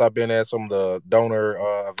the events I've been at, some of the donor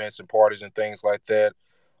events and parties and things like that.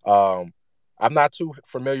 I'm not too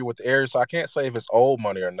familiar with the area, so I can't say if it's old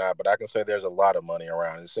money or not, but I can say there's a lot of money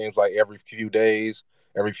around. It seems like every few days,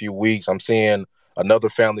 every few weeks, I'm seeing another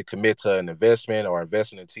family commit to an investment or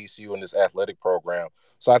investing in TCU in this athletic program.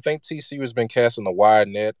 So I think TCU has been casting a wide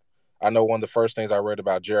net. I know one of the first things I read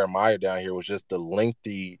about Jeremiah down here was just the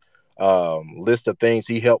lengthy list of things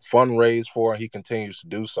he helped fundraise for, and he continues to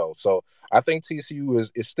do so. So I think TCU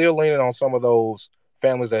is still leaning on some of those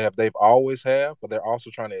families that they've always have, but they're also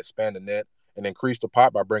trying to expand the net and increase the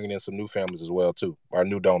pot by bringing in some new families as well too, or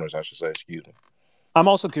new donors, I should say. Excuse me. I'm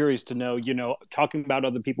also curious to know, you know, talking about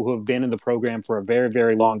other people who have been in the program for a very,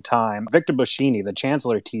 very long time. Victor Buschini, the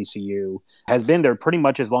chancellor at TCU, has been there pretty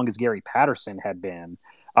much as long as Gary Patterson had been.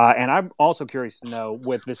 And I'm also curious to know,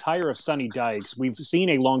 with this hire of Sonny Dykes, we've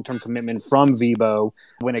seen a long-term commitment from Vibo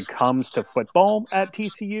when it comes to football at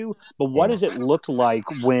TCU. But what does it look like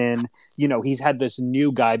when, you know, he's had this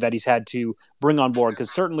new guy that he's had to bring on board? Because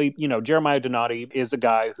certainly, you know, Jeremiah Donati is a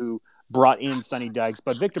guy who brought in Sonny Dykes.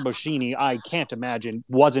 But Victor Boschini, I can't imagine,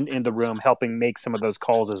 wasn't in the room helping make some of those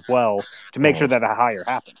calls as well to make sure that the hire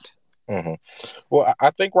happened. Mm-hmm. Well,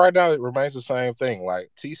 I think right now it remains the same thing.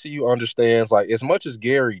 Like TCU understands, like as much as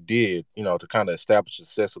Gary did, to kind of establish the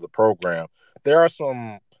success of the program, there are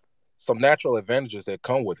some natural advantages that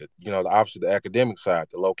come with it. Obviously the academic side,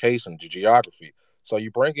 the location, the geography. So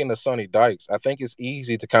you bring in the Sonny Dykes, I think it's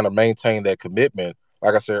easy to kind of maintain that commitment.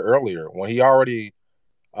 Like I said earlier, when he already,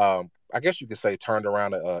 I guess you could say, turned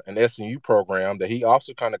around an SNU program that he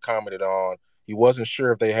also kind of commented on. He wasn't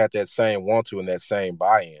sure if they had that same want-to and that same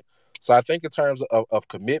buy-in. So I think in terms of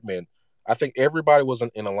commitment, I think everybody was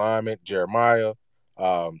in alignment. Jeremiah,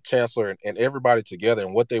 Chancellor, and everybody together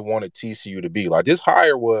and what they wanted TCU to be. Like this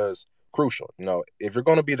hire was crucial. If you're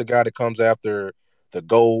going to be the guy that comes after the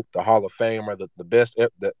GOAT, the Hall of Famer, the best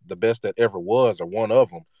that ever was, or one of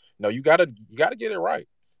them, you gotta get it right.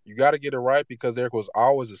 You got to get it right because there was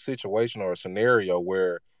always a situation or a scenario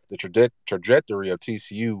where the trajectory of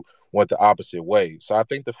TCU went the opposite way. So I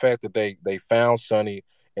think the fact that they found Sonny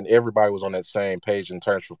and everybody was on that same page in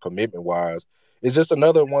terms of commitment wise is just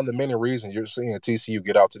another one of the many reasons you're seeing TCU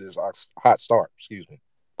get out to this hot start. Excuse me.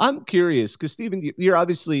 I'm curious because, Stephen,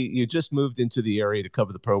 you just moved into the area to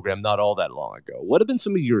cover the program not all that long ago. What have been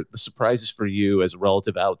some of the surprises for you as a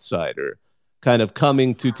relative outsider kind of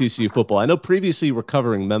coming to TCU football? I know previously you were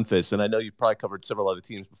covering Memphis, and I know you've probably covered several other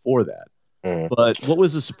teams before that. But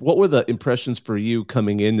what were the impressions for you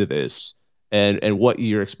coming into this, and what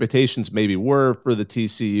your expectations maybe were for the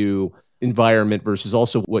TCU environment versus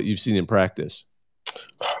also what you've seen in practice?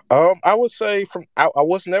 I would say I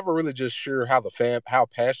was never really just sure how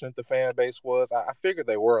passionate the fan base was. I figured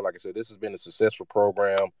they were. Like I said, this has been a successful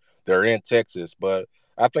program. They're in Texas, but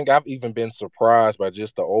I think I've even been surprised by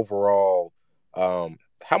just the overall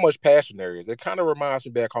how much passion there is. It kind of reminds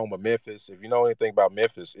me back home of Memphis. If you know anything about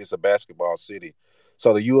Memphis, it's a basketball city.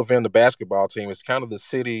 So the U of M, the basketball team, is kind of the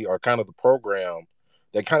city or kind of the program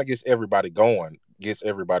that kind of gets everybody going.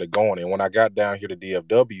 And when I got down here to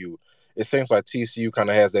DFW, it seems like TCU kind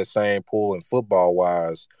of has that same pull in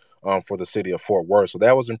football-wise for the city of Fort Worth. So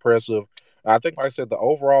that was impressive. I think, like I said, the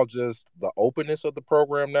overall just the openness of the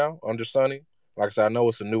program now under Sonny. Like I said, I know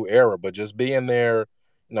it's a new era, but just being there,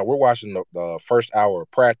 we're watching the first hour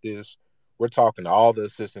of practice. We're talking to all the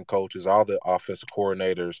assistant coaches, all the offensive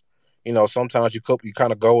coordinators. Sometimes you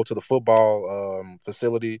kind of go to the football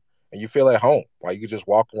facility and you feel at home. Like you could just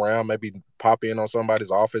walk around, maybe pop in on somebody's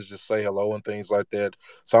office, just say hello and things like that.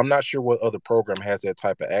 So I'm not sure what other program has that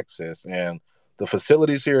type of access. And the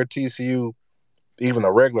facilities here at TCU, even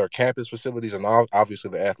the regular campus facilities, and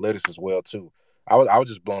obviously the athletics as well too. I was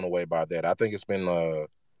just blown away by that. I think it's been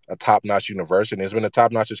a top-notch university. It's been a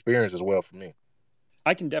top-notch experience as well for me.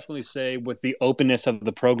 I can definitely say with the openness of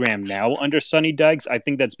the program now under Sonny Dykes, I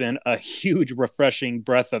think that's been a huge refreshing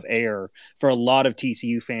breath of air for a lot of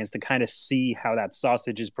TCU fans to kind of see how that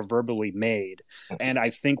sausage is proverbially made. And I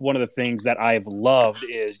think one of the things that I've loved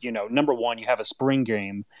is, number one, you have a spring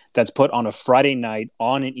game that's put on a Friday night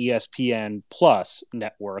on an ESPN Plus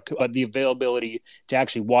network, but the availability to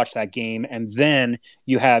actually watch that game. And then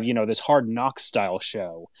you have, this Hard Knocks style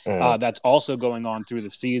show that's also going on through the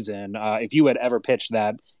season. If you had ever pitched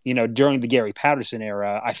that, during the Gary Patterson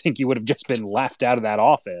era, I think you would have just been laughed out of that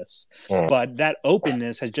office. But that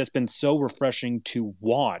openness has just been so refreshing to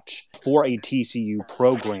watch for a TCU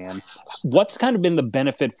program. What's kind of been the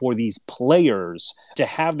benefit for these players to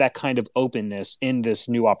have that kind of openness in this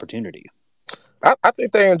new opportunity? I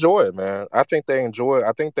think they enjoy it, man. I think they enjoy it.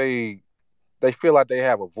 I think they feel like they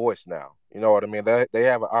have a voice now. You know what I mean? They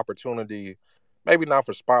have an opportunity, maybe not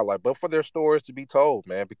for spotlight, but for their stories to be told,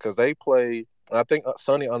 man, because they play. And I think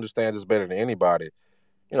Sonny understands this better than anybody.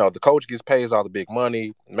 The coach pays all the big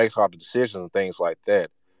money, makes all the decisions and things like that.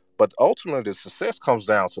 But ultimately, the success comes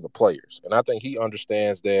down to the players. And I think he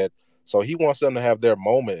understands that. So he wants them to have their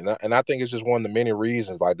moment. And I think it's just one of the many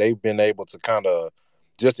reasons, like, they've been able to kind of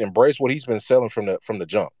just embrace what he's been selling from the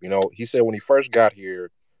jump. He said when he first got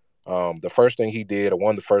here, the first thing he did, or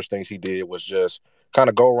one of the first things he did, was just kind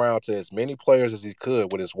of go around to as many players as he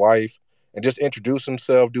could with his wife and just introduce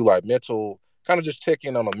himself, do like mental, kind of just check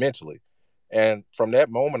in on them mentally. And from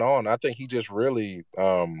that moment on, I think he just really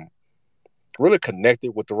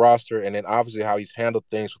connected with the roster. And then obviously how he's handled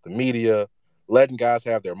things with the media, letting guys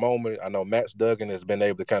have their moment. I know Max Duggan has been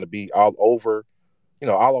able to kind of be all over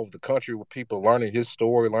the country with people learning his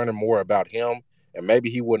story, learning more about him. And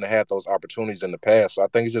maybe he wouldn't have had those opportunities in the past. So I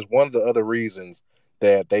think it's just one of the other reasons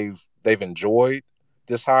that they've enjoyed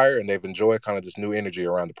this hire, and they've enjoyed kind of this new energy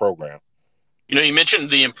around the program. You mentioned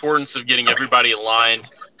the importance of getting everybody aligned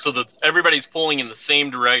so that everybody's pulling in the same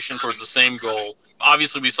direction towards the same goal.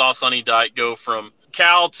 Obviously, we saw Sonny Dykes go from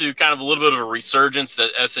Cal to kind of a little bit of a resurgence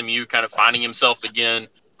at SMU, kind of finding himself again,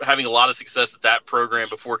 having a lot of success at that program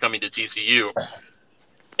before coming to TCU.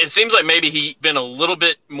 It seems like maybe he's been a little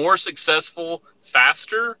bit more successful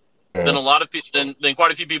faster than than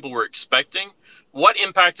quite a few people were expecting. What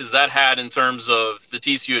impact has that had in terms of the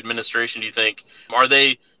TCU administration, do you think? Are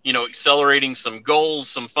they, accelerating some goals,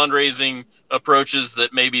 some fundraising approaches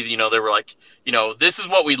that maybe, they were like, this is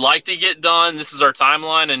what we'd like to get done. This is our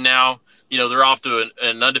timeline. And now, they're off to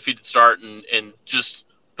an undefeated start and just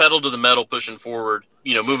pedal to the metal pushing forward,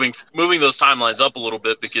 moving those timelines up a little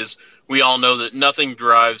bit, because we all know that nothing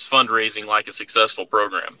drives fundraising like a successful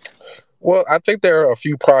program. Well, I think there are a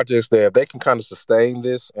few projects that if they can kind of sustain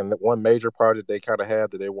this, and one major project they kind of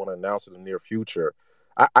have that they want to announce in the near future,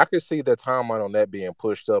 I could see the timeline on that being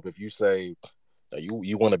pushed up. If you say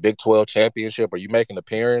you won a Big 12 championship, or you make an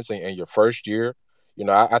appearance in your first year,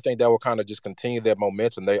 I think that will kind of just continue that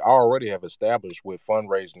momentum they already have established with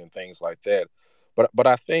fundraising and things like that. But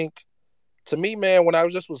I think, to me, man, when I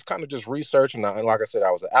was kind of just researching, and like I said,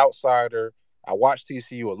 I was an outsider. I watched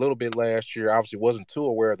TCU a little bit last year. Obviously wasn't too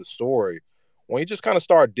aware of the story. When you just kind of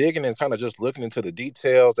start digging and kind of just looking into the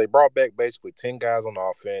details, they brought back basically 10 guys on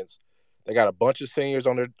offense. They got a bunch of seniors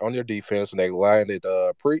on their defense, and they landed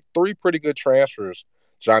three pretty good transfers.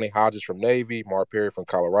 Johnny Hodges from Navy, Mark Perry from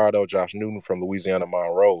Colorado, Josh Newton from Louisiana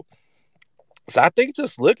Monroe. So I think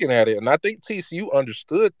just looking at it, and I think TCU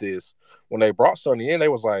understood this when they brought Sonny in, they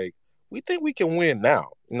was like, we think we can win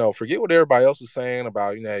now. Forget what everybody else is saying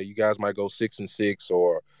about, you guys might go 6-6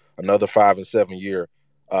 or another 5-7 year.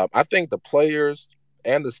 I think the players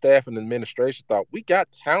and the staff and the administration thought, we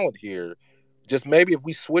got talent here. Just maybe if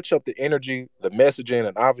we switch up the energy, the messaging,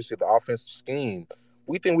 and obviously the offensive scheme,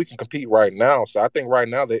 we think we can compete right now. So I think right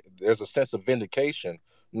now there's a sense of vindication,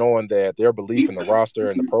 knowing that their belief in the roster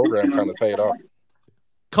and the program kind of paid off.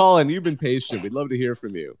 Colin, you've been patient. We'd love to hear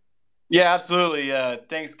from you. Yeah, absolutely.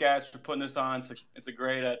 Thanks, guys, for putting this on. It's a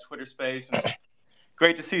great Twitter space. And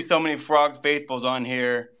great to see so many Frog faithfuls on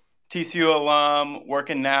here. TCU alum,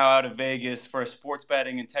 working now out of Vegas for a sports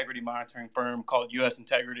betting integrity monitoring firm called U.S.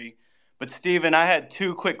 Integrity. But, Steven, I had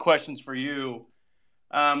two quick questions for you.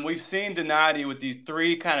 We've seen Donati with these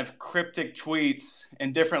three kind of cryptic tweets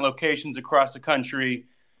in different locations across the country.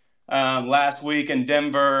 Last week in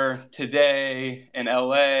Denver, today in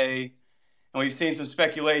L.A., and we've seen some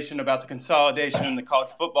speculation about the consolidation in the college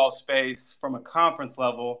football space from a conference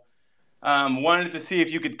level. Wanted to see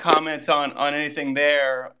if you could comment on anything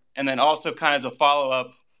there. And then also kind of as a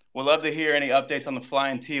follow-up, we'd love to hear any updates on the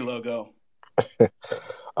Flying T logo.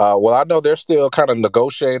 Well, I know they're still kind of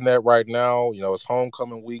negotiating that right now. It's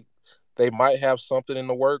homecoming week. They might have something in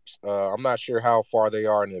the works. I'm not sure how far they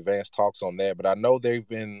are in advanced talks on that, but I know there's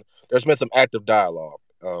been some active dialogue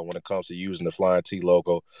when it comes to using the Flying T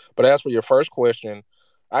logo. But as for your first question,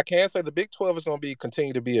 I can say the Big 12 is going to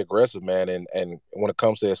continue to be aggressive, man. And when it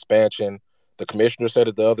comes to expansion, the commissioner said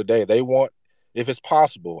it the other day, they want, if it's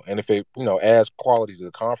possible, and if it, adds quality to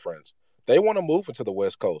the conference, they want to move into the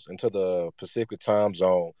West Coast, into the Pacific time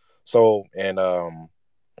zone. So, and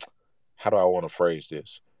how do I want to phrase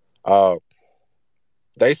this?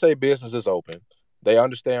 They say business is open. They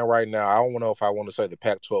understand right now, I don't know if I want to say the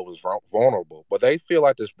Pac-12 is vulnerable, but they feel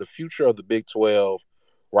like the future of the Big 12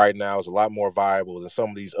 right now is a lot more viable than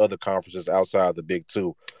some of these other conferences outside the Big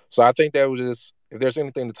 2. So I think that was just, if there's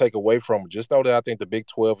anything to take away from it, just know that I think the Big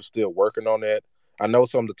 12 is still working on that. I know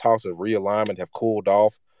some of the talks of realignment have cooled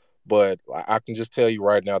off, but I can just tell you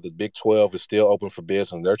right now, the Big 12 is still open for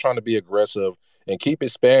business. They're trying to be aggressive and keep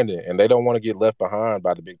expanding, and they don't want to get left behind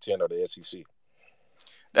by the Big 10 or the SEC.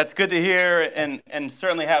 That's good to hear, and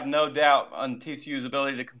certainly have no doubt on TCU's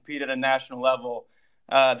ability to compete at a national level.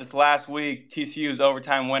 This last week, TCU's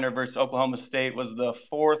overtime winner versus Oklahoma State was the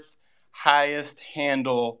fourth highest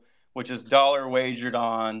handle, which is dollar wagered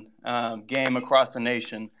on, game across the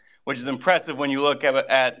nation, which is impressive when you look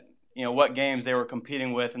at what games they were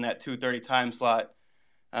competing with in that 2:30 time slot,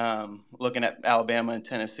 looking at Alabama and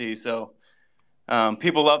Tennessee. So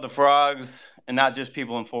people love the Frogs, and not just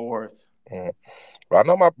people in Fort Worth. I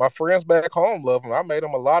know my friends back home love them. I made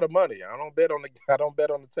them a lot of money. I don't bet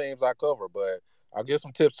on the teams I cover, but I'll give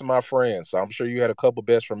some tips to my friends. So I'm sure you had a couple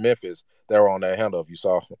bets from Memphis that were on that handle if you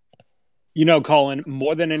saw them. Colin,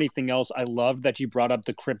 more than anything else, I love that you brought up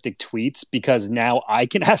the cryptic tweets, because now I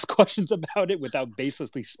can ask questions about it without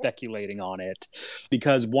baselessly speculating on it.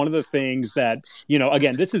 Because one of the things that,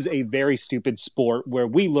 again, this is a very stupid sport where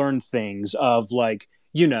we learn things of like,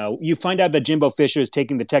 you find out that Jimbo Fisher is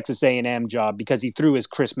taking the Texas A&M job because he threw his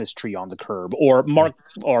Christmas tree on the curb, or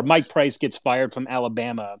Mike Price gets fired from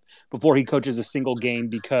Alabama before he coaches a single game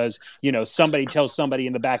because, somebody tells somebody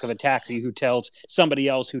in the back of a taxi who tells somebody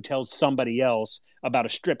else about a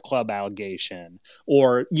strip club allegation,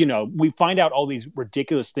 or, we find out all these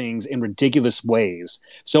ridiculous things in ridiculous ways.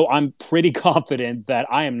 So I'm pretty confident that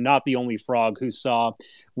I am not the only frog who saw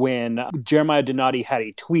when Jeremiah Donati had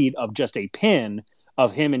a tweet of just a pin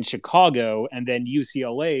of him in Chicago, and then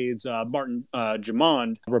UCLA's Martin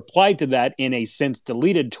Jamond replied to that in a since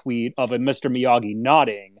deleted tweet of a Mr. Miyagi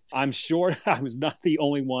nodding. I'm sure I was not the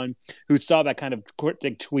only one who saw that kind of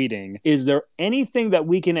cryptic tweeting. Is there anything that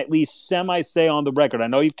we can at least semi-say on the record? I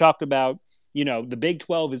know you've talked about, the Big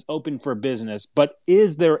 12 is open for business, but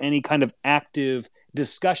is there any kind of active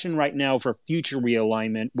discussion right now for future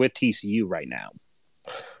realignment with TCU right now?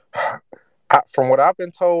 From what I've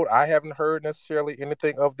been told, I haven't heard necessarily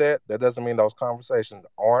anything of that. That doesn't mean those conversations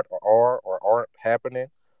aren't happening.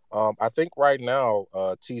 I think right now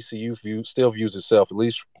TCU still views itself, at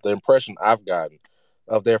least the impression I've gotten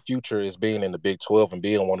of their future, is being in the Big 12 and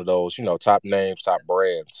being one of those, top names, top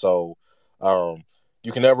brands. So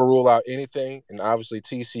you can never rule out anything. And obviously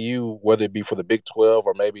TCU, whether it be for the Big 12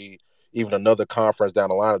 or maybe even another conference down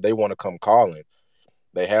the line, if they want to come calling,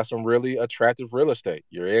 they have some really attractive real estate.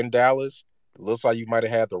 You're in Dallas. It looks like you might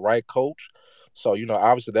have had the right coach. So,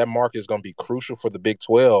 obviously that market is going to be crucial for the Big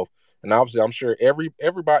 12. And obviously I'm sure every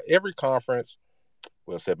conference,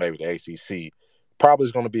 well, except maybe the ACC, probably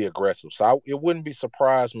is going to be aggressive. So it wouldn't be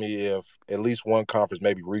surprised me if at least one conference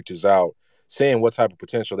maybe reaches out, seeing what type of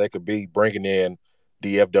potential they could be bringing in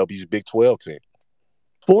DFW's Big 12 team.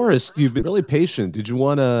 Forrest, you've been really patient. Did you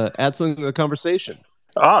want to add something to the conversation?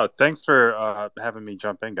 Thanks for having me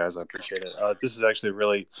jump in, guys. I appreciate it. This is actually a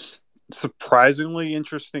really surprisingly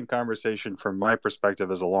interesting conversation from my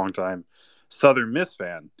perspective as a longtime Southern Miss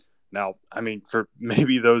fan. Now, for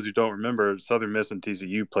maybe those who don't remember, Southern Miss and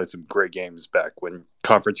TCU played some great games back when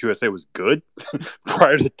Conference USA was good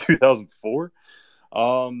prior to 2004.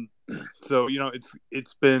 So,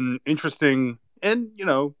 it's been interesting and,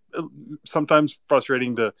 sometimes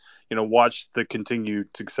frustrating to, watch the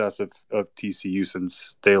continued success of TCU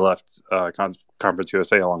since they left Conference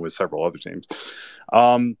USA along with several other teams.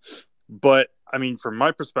 But, from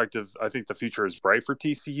my perspective, I think the future is bright for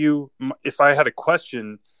TCU. If I had a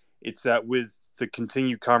question, it's that with the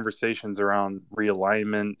continued conversations around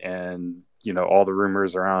realignment and, all the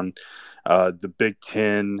rumors around the Big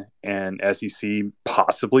Ten and SEC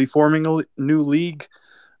possibly forming a new league,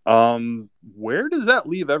 where does that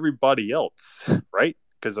leave everybody else, right?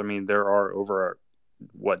 Because, there are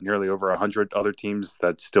nearly over 100 other teams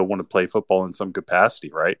that still want to play football in some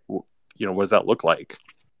capacity, right? What does that look like?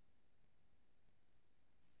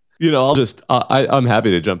 I'm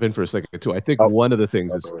happy to jump in for a second too. I think one of the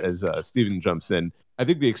things as Stephen jumps in, I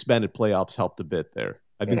think the expanded playoffs helped a bit there.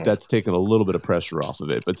 I think that's taken a little bit of pressure off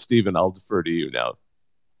of it. But Stephen, I'll defer to you now.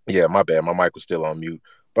 Yeah, my bad. My mic was still on mute.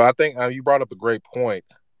 But I think you brought up a great point.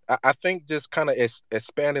 I think just kind of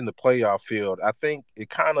expanding the playoff field, I think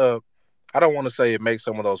it kind of, I don't want to say it makes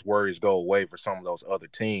some of those worries go away for some of those other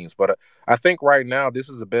teams, but I think right now this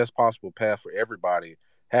is the best possible path for everybody,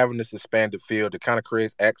 having this expanded field. It kind of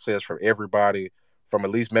creates access for everybody from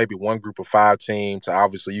at least maybe one group of 5 teams to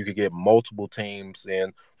obviously you could get multiple teams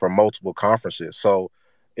in from multiple conferences. So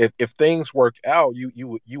if things work out,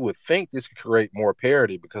 you would think this could create more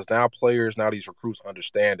parity because now these recruits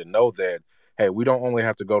understand and know that, hey, we don't only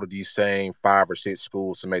have to go to these same 5 or 6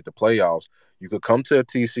 schools to make the playoffs. You could come to a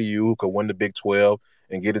TCU who could win the Big 12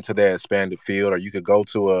 and get into that expanded field, or you could go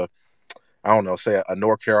to say a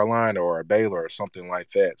North Carolina or a Baylor or something like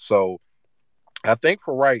that. So I think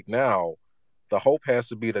for right now, the hope has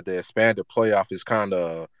to be that the expanded playoff is kind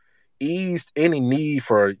of eased any need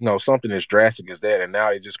for, something as drastic as that. And now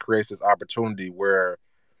it just creates this opportunity where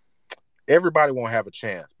everybody won't have a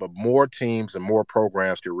chance, but more teams and more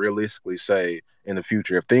programs can realistically say in the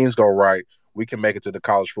future, if things go right, we can make it to the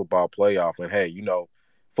college football playoff. And hey,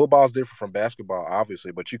 football is different from basketball,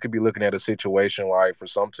 obviously, but you could be looking at a situation like for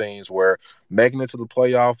some teams where making it to the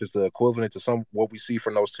playoff is the equivalent to what we see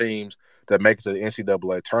from those teams that make it to the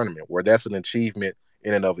NCAA tournament, where that's an achievement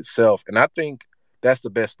in and of itself. And I think that's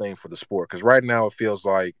the best thing for the sport, because right now it feels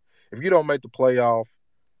like if you don't make the playoff,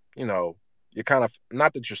 you're kind of,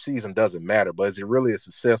 not that your season doesn't matter, but is it really a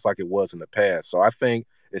success like it was in the past? So I think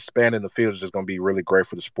expanding the field is just going to be really great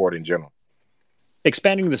for the sport in general.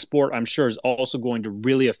 Expanding the sport, I'm sure, is also going to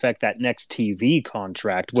really affect that next TV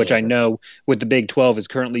contract, which I know with the Big 12 is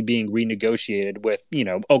currently being renegotiated with,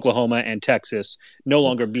 Oklahoma and Texas no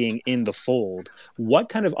longer being in the fold. What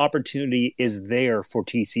kind of opportunity is there for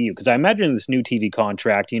TCU? Because I imagine this new TV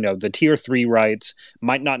contract, the tier 3 rights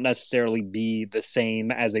might not necessarily be the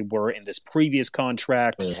same as they were in this previous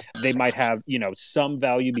contract. They might have, some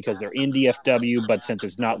value because they're in DFW, but since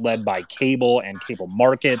it's not led by cable and cable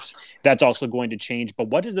markets, that's also going to change. But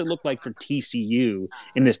what does it look like for TCU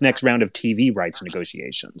in this next round of TV rights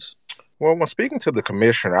negotiations? Well, when speaking to the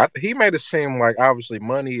commissioner, he made it seem like obviously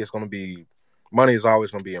money is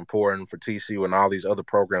always going to be important for TCU and all these other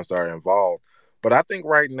programs that are involved. But I think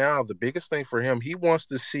right now the biggest thing for him, he wants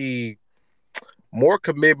to see more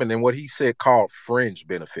commitment in what he said called fringe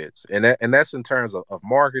benefits, and that's in terms of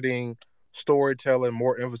marketing, storytelling,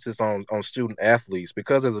 more emphasis on student athletes.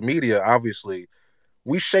 Because as a media, obviously,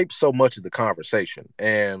 we shape so much of the conversation.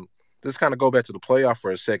 And just kind of go back to the playoff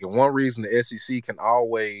for a second. One reason the SEC can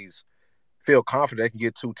always feel confident they can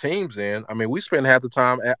get 2 teams in. I mean, we spend half the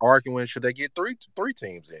time arguing should they get three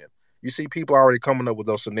teams in. You see people already coming up with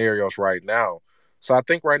those scenarios right now. So I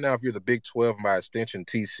think right now, if you're the Big 12 and by extension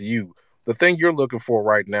TCU, the thing you're looking for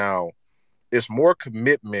right now is more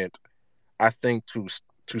commitment, I think, to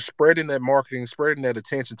spreading that marketing, spreading that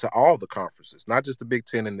attention to all the conferences, not just the Big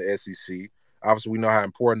 10 and the SEC. Obviously, we know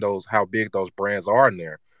how big those brands are in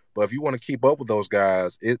there. But if you want to keep up with those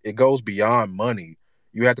guys, it goes beyond money.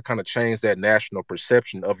 You have to kind of change that national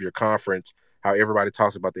perception of your conference, how everybody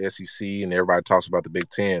talks about the SEC and everybody talks about the Big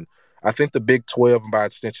 10. I think the Big 12 and by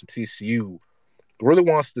extension TCU really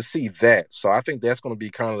wants to see that. So I think that's going to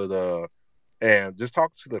be kind of and just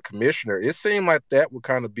talking to the commissioner, it seemed like that would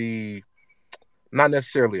kind of be not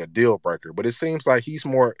necessarily a deal breaker, but it seems like he's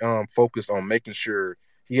more focused on making sure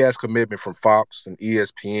he has commitment from Fox and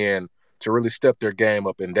ESPN to really step their game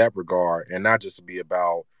up in that regard and not just to be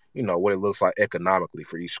about, what it looks like economically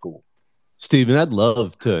for each school. Steven, I'd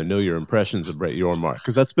love to know your impressions of Brett Yormark,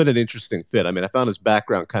 because that's been an interesting fit. I mean, I found his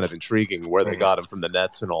background kind of intriguing, where they got him from the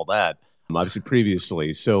Nets and all that, obviously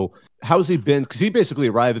previously. So how's he been? Because he basically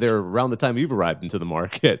arrived there around the time you've arrived into the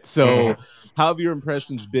market. So how have your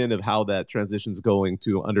impressions been of how that transition's going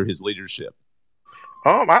to under his leadership?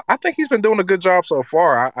 I think he's been doing a good job so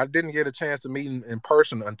far. I didn't get a chance to meet him in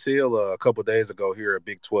person until a couple of days ago here at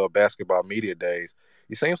Big 12 Basketball Media Days.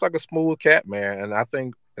 He seems like a smooth cat, man. And I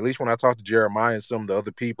think, at least when I talk to Jeremiah and some of the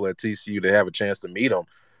other people at TCU that have a chance to meet him,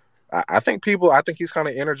 I think he's kind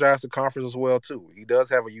of energized the conference as well, too. He does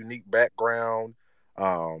have a unique background.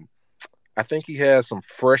 I think he has some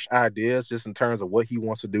fresh ideas just in terms of what he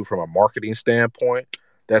wants to do from a marketing standpoint.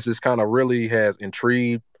 That's just kind of really has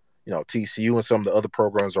intrigued TCU and some of the other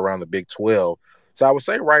programs around the Big 12. So I would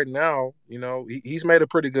say right now, he's made a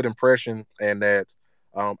pretty good impression, and that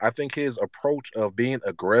I think his approach of being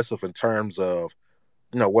aggressive in terms of,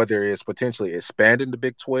 whether it's potentially expanding the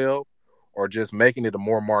Big 12 or just making it a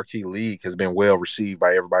more marquee league has been well received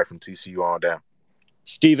by everybody from TCU on down.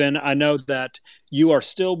 Steven, I know that you are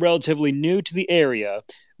still relatively new to the area,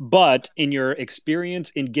 but in your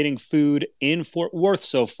experience in getting food in Fort Worth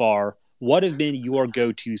so far, what have been your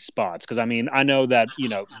go-to spots? Because, I mean, I know that,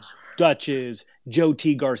 Dutch's, Joe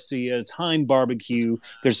T. Garcia's, Heim Barbecue.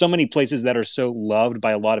 There's so many places that are so loved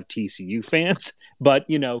by a lot of TCU fans. But,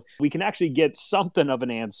 we can actually get something of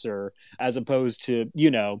an answer as opposed to,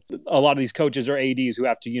 a lot of these coaches or ADs who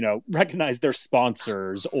have to, recognize their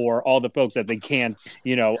sponsors or all the folks that they can't,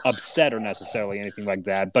 upset or necessarily anything like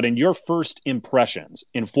that. But in your first impressions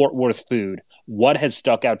in Fort Worth food, what has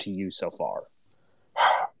stuck out to you so far?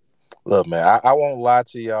 Look, man, I won't lie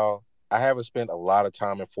to y'all. I haven't spent a lot of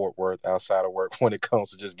time in Fort Worth outside of work when it comes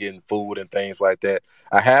to just getting food and things like that.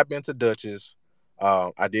 I have been to Dutch's.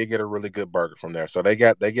 I did get a really good burger from there. So they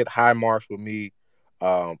get high marks with me.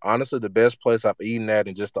 Honestly, the best place I've eaten at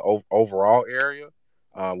in just the overall area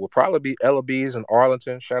will probably be Ella B's in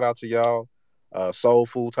Arlington. Shout out to y'all. Soul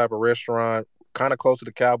food type of restaurant, kind of close to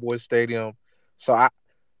the Cowboys Stadium. So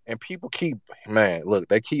people keep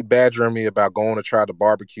badgering me about going to try the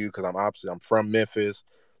barbecue because I'm from Memphis.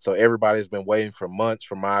 So everybody's been waiting for months,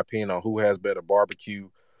 for my opinion, on who has better barbecue.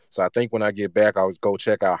 So I think when I get back, I'll go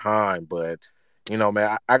check out Heim. But,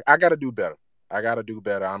 man, I got to do better. I got to do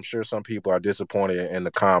better. I'm sure some people are disappointed in the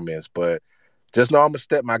comments, but just know I'm going to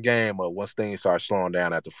step my game up once things start slowing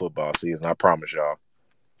down after football season. I promise y'all.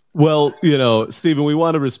 Well, Steven, we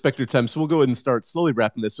want to respect your time, so we'll go ahead and start slowly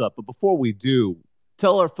wrapping this up. But before we do,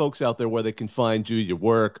 tell our folks out there where they can find you, your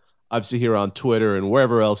work, obviously here on Twitter and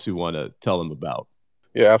wherever else you want to tell them about.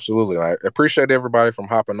 Yeah, absolutely. I appreciate everybody from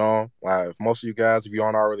hopping on. If most of you guys, if you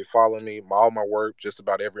aren't already following me, all my work, just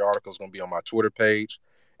about every article is going to be on my Twitter page.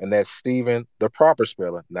 And that's Steven, the proper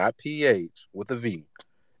spelling, not PH, with a V,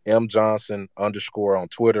 M Johnson _ on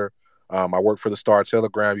Twitter. I work for the Star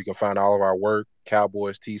Telegram. You can find all of our work,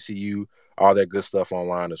 Cowboys, TCU, all that good stuff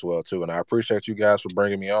online as well, too. And I appreciate you guys for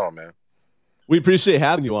bringing me on, man. We appreciate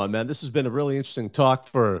having you on, man. This has been a really interesting talk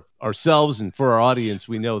for ourselves and for our audience.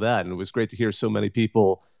 We know that. And it was great to hear so many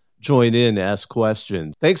people join in, ask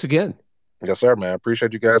questions. Thanks again. Yes, sir, man.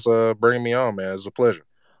 Appreciate you guys bringing me on, man. It was a pleasure.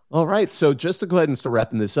 All right. So just to go ahead and start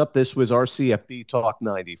wrapping this up, this was our CFB Talk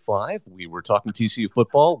 95. We were talking TCU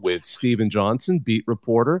football with Steven Johnson, beat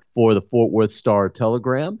reporter for the Fort Worth Star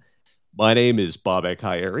Telegram. My name is Bob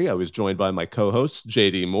Ekhayeri. I was joined by my co-hosts,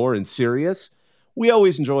 JD Moore and Sirius. We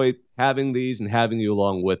always enjoy having these and having you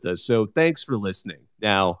along with us. So thanks for listening.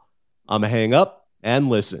 Now, I'm going to hang up and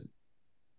listen.